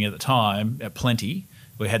was living at the time at Plenty,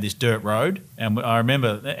 we had this dirt road, and I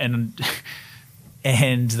remember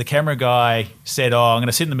And the camera guy said, "Oh, I'm going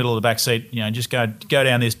to sit in the middle of the back seat, just go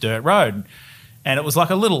down this dirt road." And it was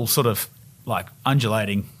like a little sort of like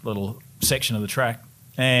undulating little section of the track.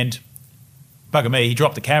 And bugger me, he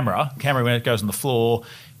dropped the camera. Camera when it goes on the floor,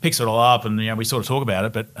 picks it all up, and we sort of talk about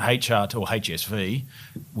it. But HRT or HSV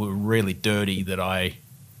were really dirty that I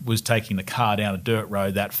was taking the car down a dirt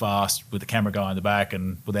road that fast with the camera guy in the back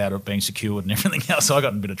and without it being secured and everything else. So I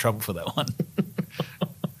got in a bit of trouble for that one.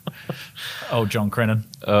 Oh, John Crennan.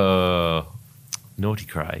 Naughty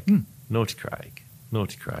Craig. Naughty Craig.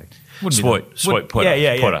 Sweet. Potter.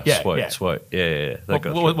 Yeah. Sweet. Yeah. It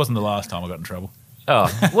wasn't the last time I got in trouble. Oh,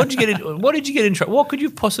 what did you get in trouble? What could you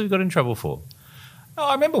have possibly got in trouble for? Oh,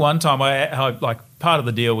 I remember one time I part of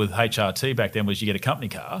the deal with HRT back then was you get a company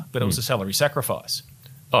car, but it was a salary sacrifice.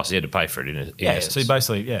 Oh, so you had to pay for it in essence. So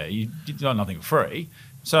basically, you got nothing for free.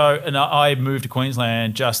 So, and I moved to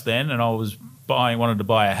Queensland just then, and I wanted to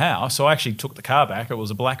buy a house, so I actually took the car back. It was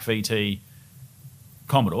a black VT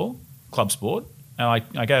Commodore Club Sport, and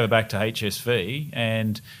I gave it back to HSV,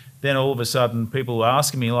 and then all of a sudden people were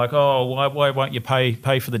asking me like, "Oh, why won't you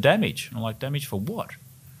pay for the damage?" And I'm like, "Damage for what?"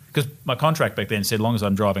 because my contract back then said, as long as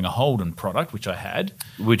I'm driving a Holden product, which I had.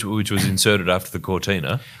 Which was inserted after the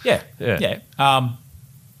Cortina. Yeah.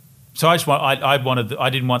 So I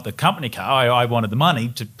didn't want the company car. I wanted the money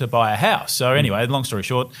to buy a house. So anyway, long story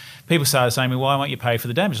short, people started saying to me, why won't you pay for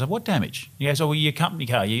the damage? I said, what damage? He goes, well, your company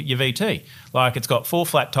car, your VT. Like, it's got 4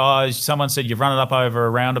 flat tyres. Someone said you've run it up over a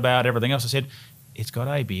roundabout, everything else. I said, it's got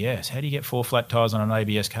ABS. How do you get 4 flat tyres on an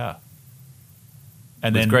ABS car?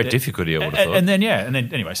 And With great difficulty, I would have thought. And then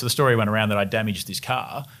anyway, so the story went around that I damaged this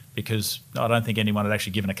car because I don't think anyone had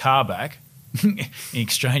actually given a car back. In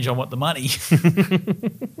exchange, I want the money.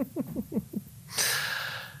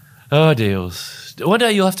 Oh, deals. One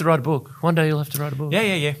day you'll have to write a book.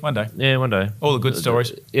 Yeah. One day. Yeah, one day. All the good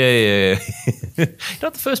stories. Yeah. You're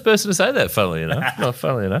not the first person to say that, funnily enough. Not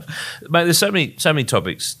funnily enough. Mate, there's so many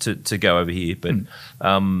topics to go over here, but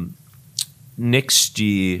next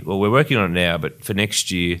year, well, we're working on it now, but for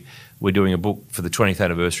next year, we're doing a book for the 20th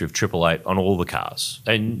anniversary of 888 on all the cars.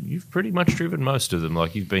 And you've pretty much driven most of them.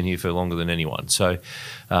 Like, you've been here for longer than anyone. So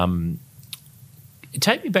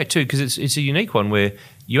take me back too, because it's a unique one where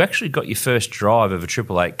you actually got your first drive of a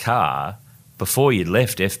 888 car before you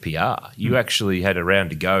left FPR. You actually had a round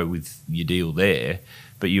to go with your deal there,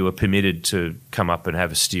 but you were permitted to come up and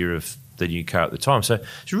have a steer of the new car at the time. So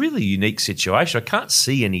it's a really unique situation. I can't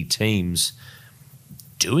see any teams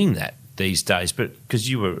doing that these days, but because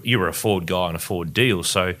you were a Ford guy on a Ford deal,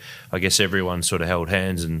 so I guess everyone sort of held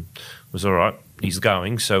hands and was all right. He's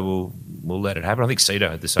going, so we'll let it happen. I think Cito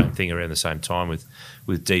had the same thing around the same time with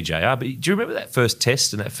DJR. But do you remember that first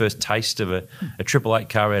test and that first taste of a 888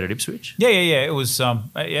 car out at Ipswich? Yeah. It was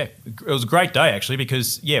it was a great day actually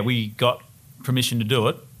because we got permission to do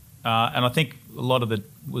it, and I think a lot of it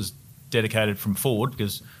was dedicated from Ford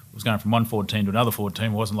because I was going from one Ford team to another Ford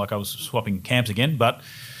team. It wasn't like I was swapping camps again, but.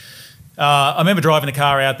 I remember driving the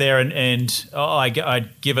car out there and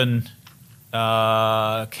I'd given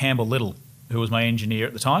Campbell Little, who was my engineer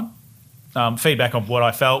at the time, feedback on what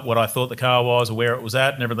I felt, what I thought the car was, or where it was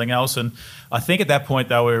at and everything else. And I think at that point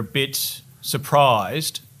they were a bit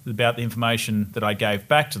surprised about the information that I gave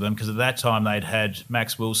back to them because at that time they'd had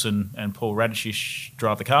Max Wilson and Paul Radishish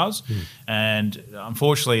drive the cars. And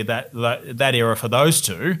unfortunately that era for those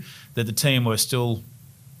two, that the team were still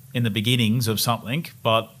in the beginnings of something,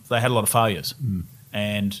 but they had a lot of failures.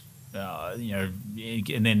 And,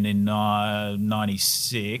 and then in 05,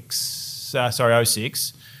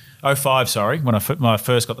 when I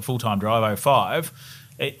first got the full-time drive, 05,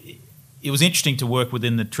 it was interesting to work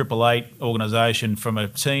within the 888 organisation from a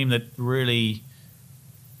team that really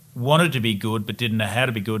wanted to be good but didn't know how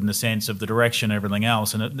to be good in the sense of the direction and everything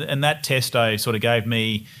else. And that test day sort of gave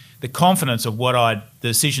me the confidence of the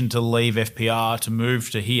decision to leave FPR to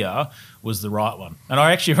move to here was the right one. And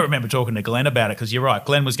I actually remember talking to Glenn about it because you're right,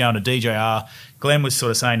 Glenn was going to DJR. Glenn was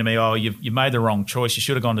sort of saying to me, you made the wrong choice. You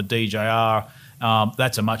should have gone to DJR.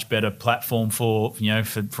 That's a much better platform for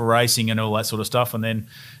racing and all that sort of stuff. And then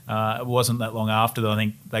it wasn't that long after that I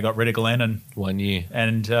think they got rid of Glenn. And 1 year.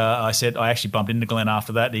 And I actually bumped into Glenn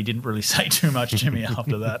after that. And he didn't really say too much to me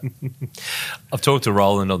after that. I've talked to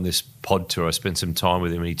Roland on this pod tour. I spent some time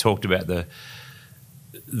with him and he talked about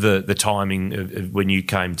the timing of when you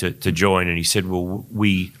came to join, and he said, well,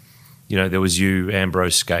 there was you,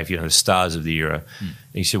 Ambrose Scaife, the stars of the era. And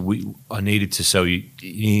he said, I needed to sell you.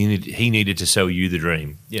 He needed to sell you the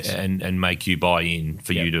dream, yes, and make you buy in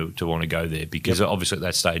for you to want to go there because obviously at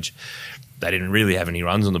that stage they didn't really have any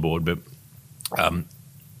runs on the board. But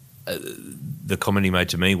the comment he made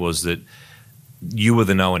to me was that you were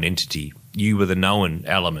the known entity, you were the known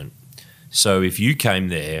element. So if you came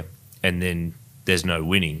there and then there's no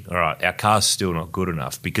winning, all right, our car's still not good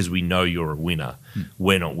enough because we know you're a winner.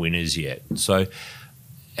 We're not winners yet. So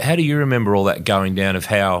how do you remember all that going down of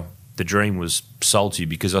how the dream was sold to you?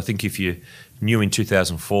 Because I think if you knew in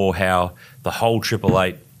 2004 how the whole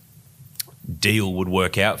 888 deal would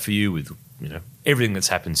work out for you with everything that's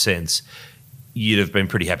happened since, you'd have been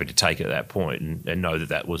pretty happy to take it at that point and know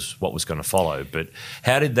that was what was going to follow. But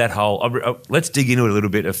how did that whole let's dig into it a little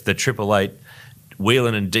bit of the 888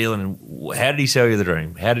 wheeling and dealing, and how did he sell you the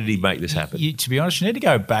dream? How did he make this happen? To be honest, you need to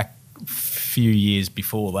go back a few years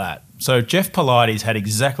before that. So Jeff Pilates had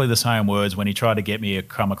exactly the same words when he tried to get me to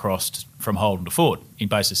come across from Holden to Ford. He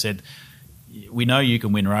basically said, we know you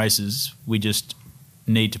can win races, we just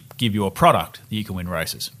need to give you a product that you can win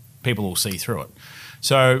races. People will see through it.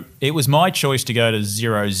 So it was my choice to go to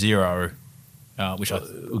 0-0,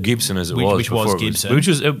 Gibson which was Gibson. Which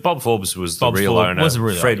was Bob Forbes was the real owner.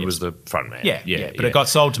 Fred was the front man. But it got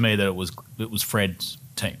sold to me that it was Fred's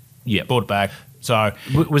team. Yeah, bought it back. So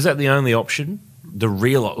was that the only option? the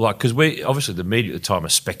real, like, because we obviously the media at the time are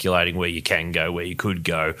speculating where you can go, where you could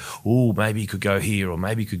go. Oh, maybe you could go here, or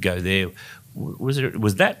maybe you could go there.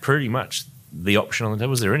 Was that pretty much the option on the table?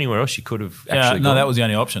 Was there anywhere else you could have actually no, gone? that was the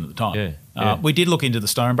only option at the time. Yeah. We did look into the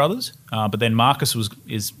Stone brothers, but then Marcus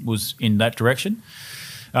was in that direction.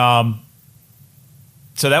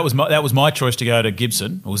 So that was my choice to go to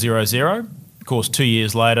Gibson or 0-0. Of course, 2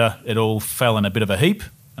 years later, it all fell in a bit of a heap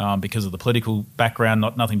because of the political background,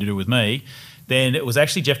 nothing to do with me. Then it was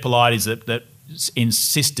actually Jeff Polides that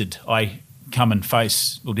insisted I come and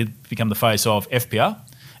did become the face of FPR.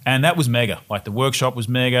 And that was mega. Like, the workshop was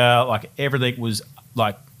mega. Like, everything was,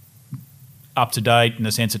 like, up to date in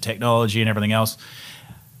the sense of technology and everything else.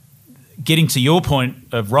 Getting to your point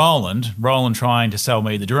of Roland trying to sell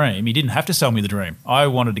me the dream, he didn't have to sell me the dream. I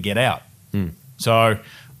wanted to get out. So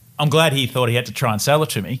I'm glad he thought he had to try and sell it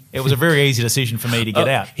to me. It was a very easy decision for me to get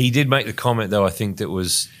out. He did make the comment, though, I think, that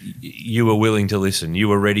was you were willing to listen. You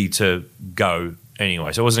were ready to go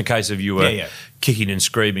anyway. So it wasn't a case of you were kicking and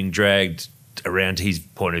screaming, dragged around his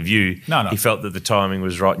point of view. No. He felt that the timing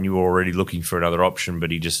was right and you were already looking for another option,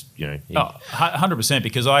 but he just, 100%,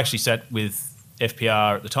 because I actually sat with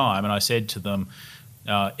FPR at the time and I said to them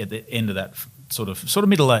at the end of that sort of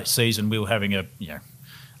middle-aged season, we were having a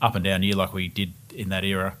up and down year like we did in that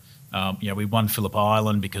era. We won Phillip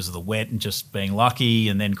Island because of the wet and just being lucky,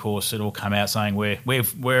 and then of course it all came out saying we're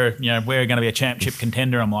going to be a championship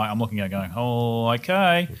contender. I'm looking at it going, oh,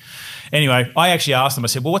 okay. Anyway, I actually asked them. I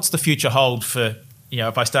said, well, what's the future hold for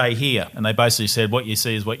if I stay here? And they basically said, what you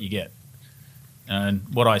see is what you get. And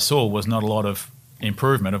what I saw was not a lot of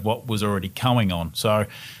improvement of what was already going on. So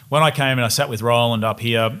when I came and I sat with Roland up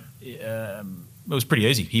here, it was pretty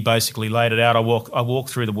easy. He basically laid it out. I walked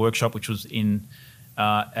through the workshop, which was in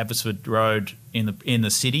Abbotsford Road in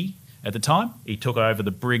the city at the time. He took over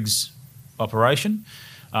the Briggs operation.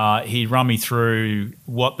 He run me through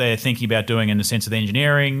what they're thinking about doing in the sense of the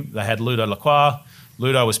engineering. They had Ludo Lacroix.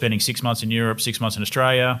 Ludo was spending 6 months in Europe, 6 months in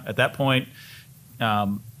Australia at that point.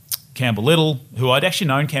 Campbell Little, who I'd actually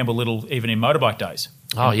known Campbell Little even in motorbike days.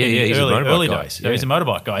 Oh, he's a motorbike early guy. days. Yeah. He's a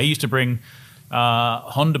motorbike guy. He used to bring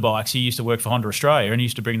Honda bikes. He used to work for Honda Australia, and he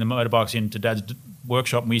used to bring the motorbikes into Dad's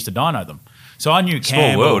workshop, and we used to dyno them. So I knew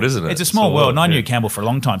Campbell. Small world, isn't it? It's a small world, and I knew Campbell for a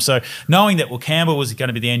long time. So knowing that, Campbell was going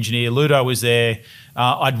to be the engineer, Ludo was there.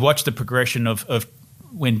 I'd watched the progression of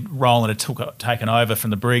when Roland had taken over from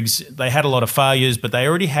the Briggs. They had a lot of failures, but they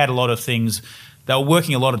already had a lot of things. They were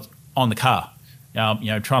working a lot on the car.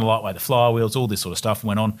 Trying to lightweight the flywheels, all this sort of stuff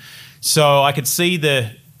went on. So I could see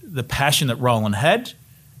the passion that Roland had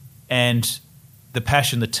and the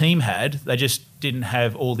passion the team had. They just didn't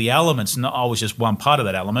have all the elements. And I was just one part of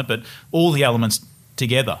that element, but all the elements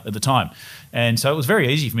together at the time. And so it was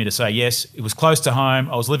very easy for me to say yes. It was close to home.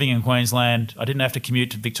 I was living in Queensland. I didn't have to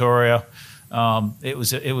commute to Victoria. It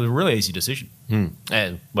was a really easy decision.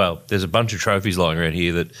 And, well, there's a bunch of trophies lying around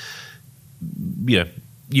here that,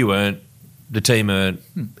 you earned. The team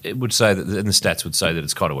it would say that, and the stats would say that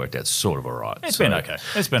it's kind of worked out sort of all right. It's been okay.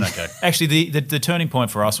 Actually, the turning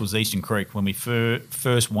point for us was Eastern Creek when we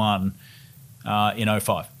first won in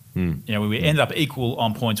 2005. We ended up equal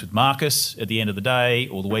on points with Marcus at the end of the day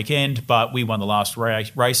or the weekend, but we won the last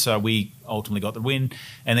race, so we ultimately got the win,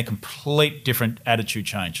 and a complete different attitude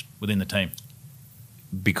changed within the team.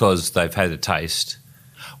 Because they've had a taste.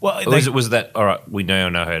 Well, was that, all right, we now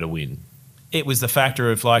know how to win? It was the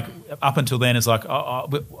factor of up until then, it's like, I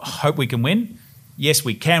hope we can win. Yes,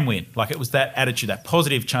 we can win. It was that attitude, that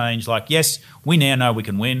positive change. Yes, we now know we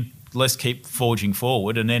can win. Let's keep forging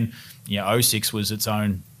forward. And then, 06 was its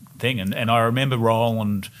own thing. And I remember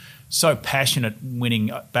Roland so passionate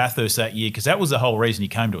winning Bathurst that year because that was the whole reason he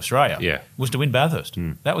came to Australia. Was to win Bathurst.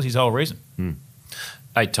 That was his whole reason.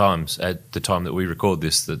 8 times at the time that we record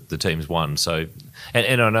this that the team's won. So,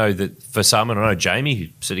 and I know that for some, and I know Jamie, who's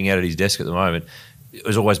sitting out at his desk at the moment,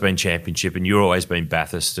 has always been championship, and you've always been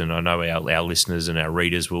Bathurst. And I know our listeners and our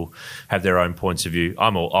readers will have their own points of view.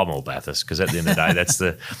 I'm all Bathurst because at the end of the day,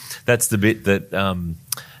 that's the bit that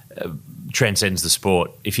transcends the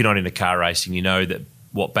sport. If you're not into car racing, you know that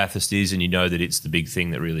what Bathurst is, and you know that it's the big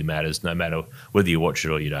thing that really matters, no matter whether you watch it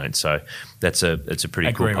or you don't. So it's a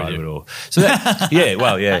pretty cool part of it all. So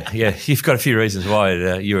you've got a few reasons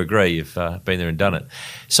why you agree. You've been there and done it.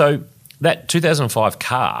 So that 2005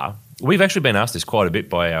 car, we've actually been asked this quite a bit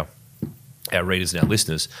by our readers and our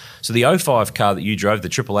listeners. So the 05 car that you drove, the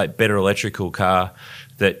 888 Better Electrical car,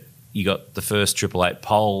 that you got the first 888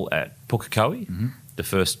 pole at Pukekohe, the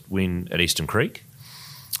first win at Eastern Creek.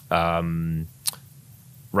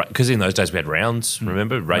 because in those days we had rounds,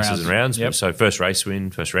 remember? Races and rounds. Yep. So first race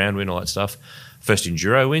win, first round win, all that stuff. First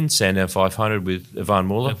enduro win, Sandown 500 with Yvonne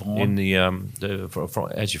Muller in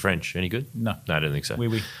how's your French? Any good? No. No, I don't think so. Oui,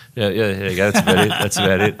 oui. Yeah, there you go. That's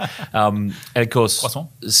about it. And of course... Croissant.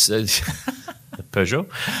 Peugeot,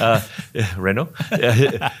 Renault.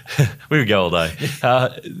 We could go all day.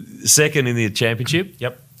 Second in the championship.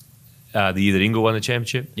 Yep. The year that Ingle won the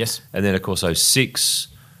championship. Yes. And then, of course, 06,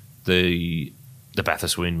 the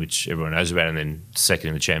Bathurst win, which everyone knows about, and then second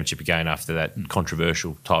in the championship again after that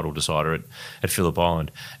controversial title decider at Phillip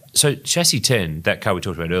Island. So chassis 10, that car we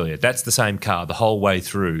talked about earlier, that's the same car the whole way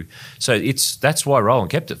through. So that's why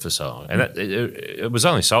Roland kept it for so long. And it was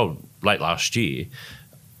only sold late last year.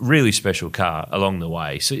 Really special car along the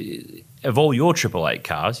way. So of all your 888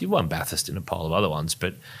 cars, you won Bathurst in a pile of other ones,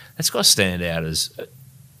 but that's got to stand out as...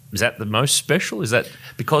 Is that the most special? Is that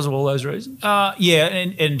because of all those reasons? Yeah,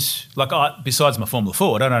 and like besides my Formula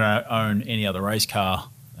Ford, I don't own any other race car.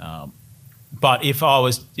 But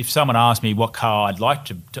if someone asked me what car I'd like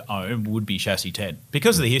to own, it would be chassis 10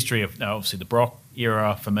 because of the history of obviously the Brock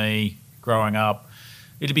era for me growing up.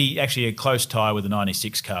 It'd be actually a close tie with the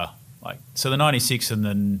 96 car. So the 96 and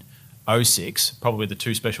then 06, probably the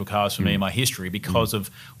two special cars for me in my history because of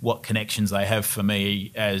what connections they have for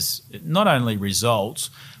me as not only results.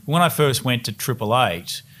 When I first went to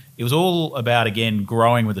 888, it was all about, again,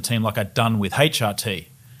 growing with a team like I'd done with HRT.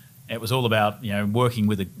 It was all about, working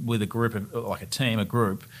with a group, like a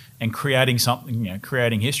group, and creating something,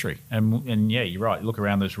 creating history. And yeah, you're right. Look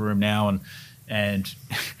around this room now and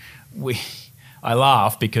I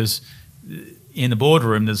laugh because in the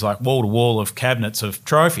boardroom, there's like wall to wall of cabinets of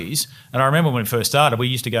trophies. And I remember when it first started, we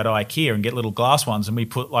used to go to IKEA and get little glass ones, and we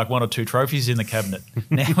put like 1 or 2 trophies in the cabinet.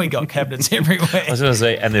 Now we got cabinets everywhere. I was going to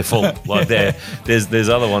say, and they're full. Like there's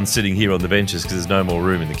other ones sitting here on the benches because there's no more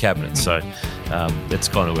room in the cabinets. So it's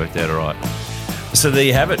kind of worked out all right. So there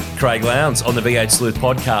you have it, Craig Lowndes on the V8 Sleuth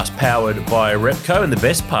podcast, powered by Repco. And the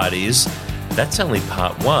best part is that's only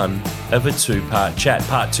part 1 of a 2-part chat.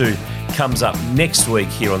 Part 2 comes up next week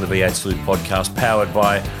here on the V8 Sleuth podcast, powered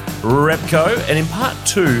by Repco. And in part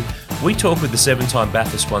 2, we talk with the 7-time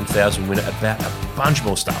Bathurst 1000 winner about a bunch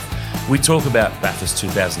more stuff. We talk about Bathurst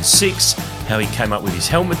 2006, how he came up with his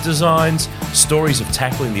helmet designs, stories of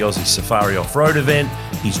tackling the Aussie Safari off-road event,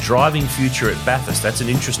 his driving future at Bathurst. That's an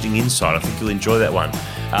interesting insight. I think you'll enjoy that one.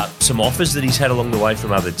 Some offers that he's had along the way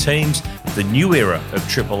from other teams, the new era of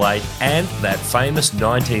 888, and that famous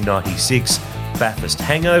 1996 Bathurst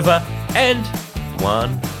hangover, and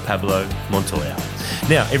Juan Pablo Montoya.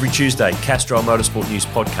 Now, every Tuesday, Castrol Motorsport News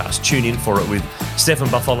podcast. Tune in for it with Stefan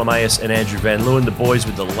Bartholomaeus and Andrew Van Leeuwen, the boys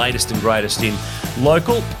with the latest and greatest in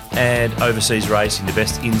local and overseas racing, the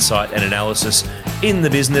best insight and analysis in the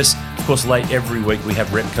business. Of course, late every week we have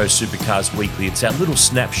Repco Supercars Weekly. It's our little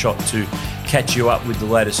snapshot to catch you up with the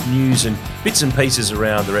latest news and bits and pieces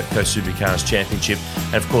around the Repco Supercars Championship.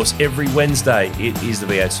 And of course, every Wednesday it is the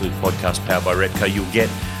V8 Sleuth podcast powered by Repco. You'll get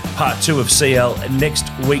part 2 of CL next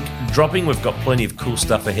week dropping. We've got plenty of cool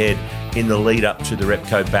stuff ahead in the lead up to the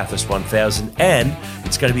Repco Bathurst 1000, and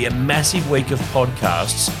it's going to be a massive week of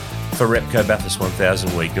podcasts for Repco Bathurst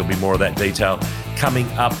 1000 week. There'll be more of that detail coming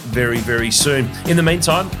up very, very soon. In the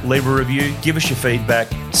meantime, leave a review, give us your feedback,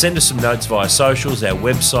 send us some notes via socials, our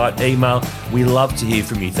website, email. We love to hear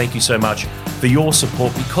from you. Thank you so much for your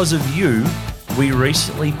support. Because of you, we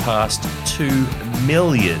recently passed 2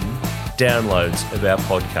 million downloads of our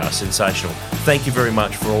podcast. Sensational. Thank you very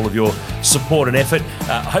much for all of your support and effort.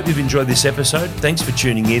 I hope you've enjoyed this episode. Thanks for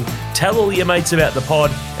tuning in. Tell all your mates about the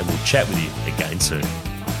pod, and we'll chat with you again soon.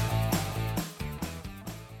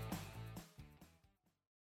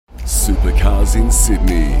 Supercars in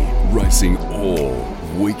Sydney, racing all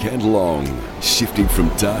weekend long, shifting from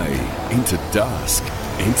day into dusk,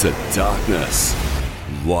 into darkness.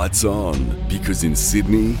 Lights on, because in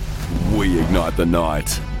Sydney, we ignite the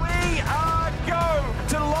night. We are go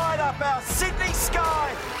to light up our Sydney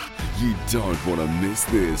sky. You don't want to miss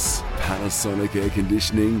this. Panasonic Air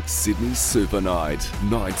Conditioning Sydney Super Night,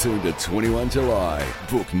 19 to 21 July.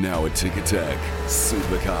 Book now at Ticketek.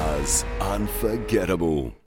 Supercars, unforgettable.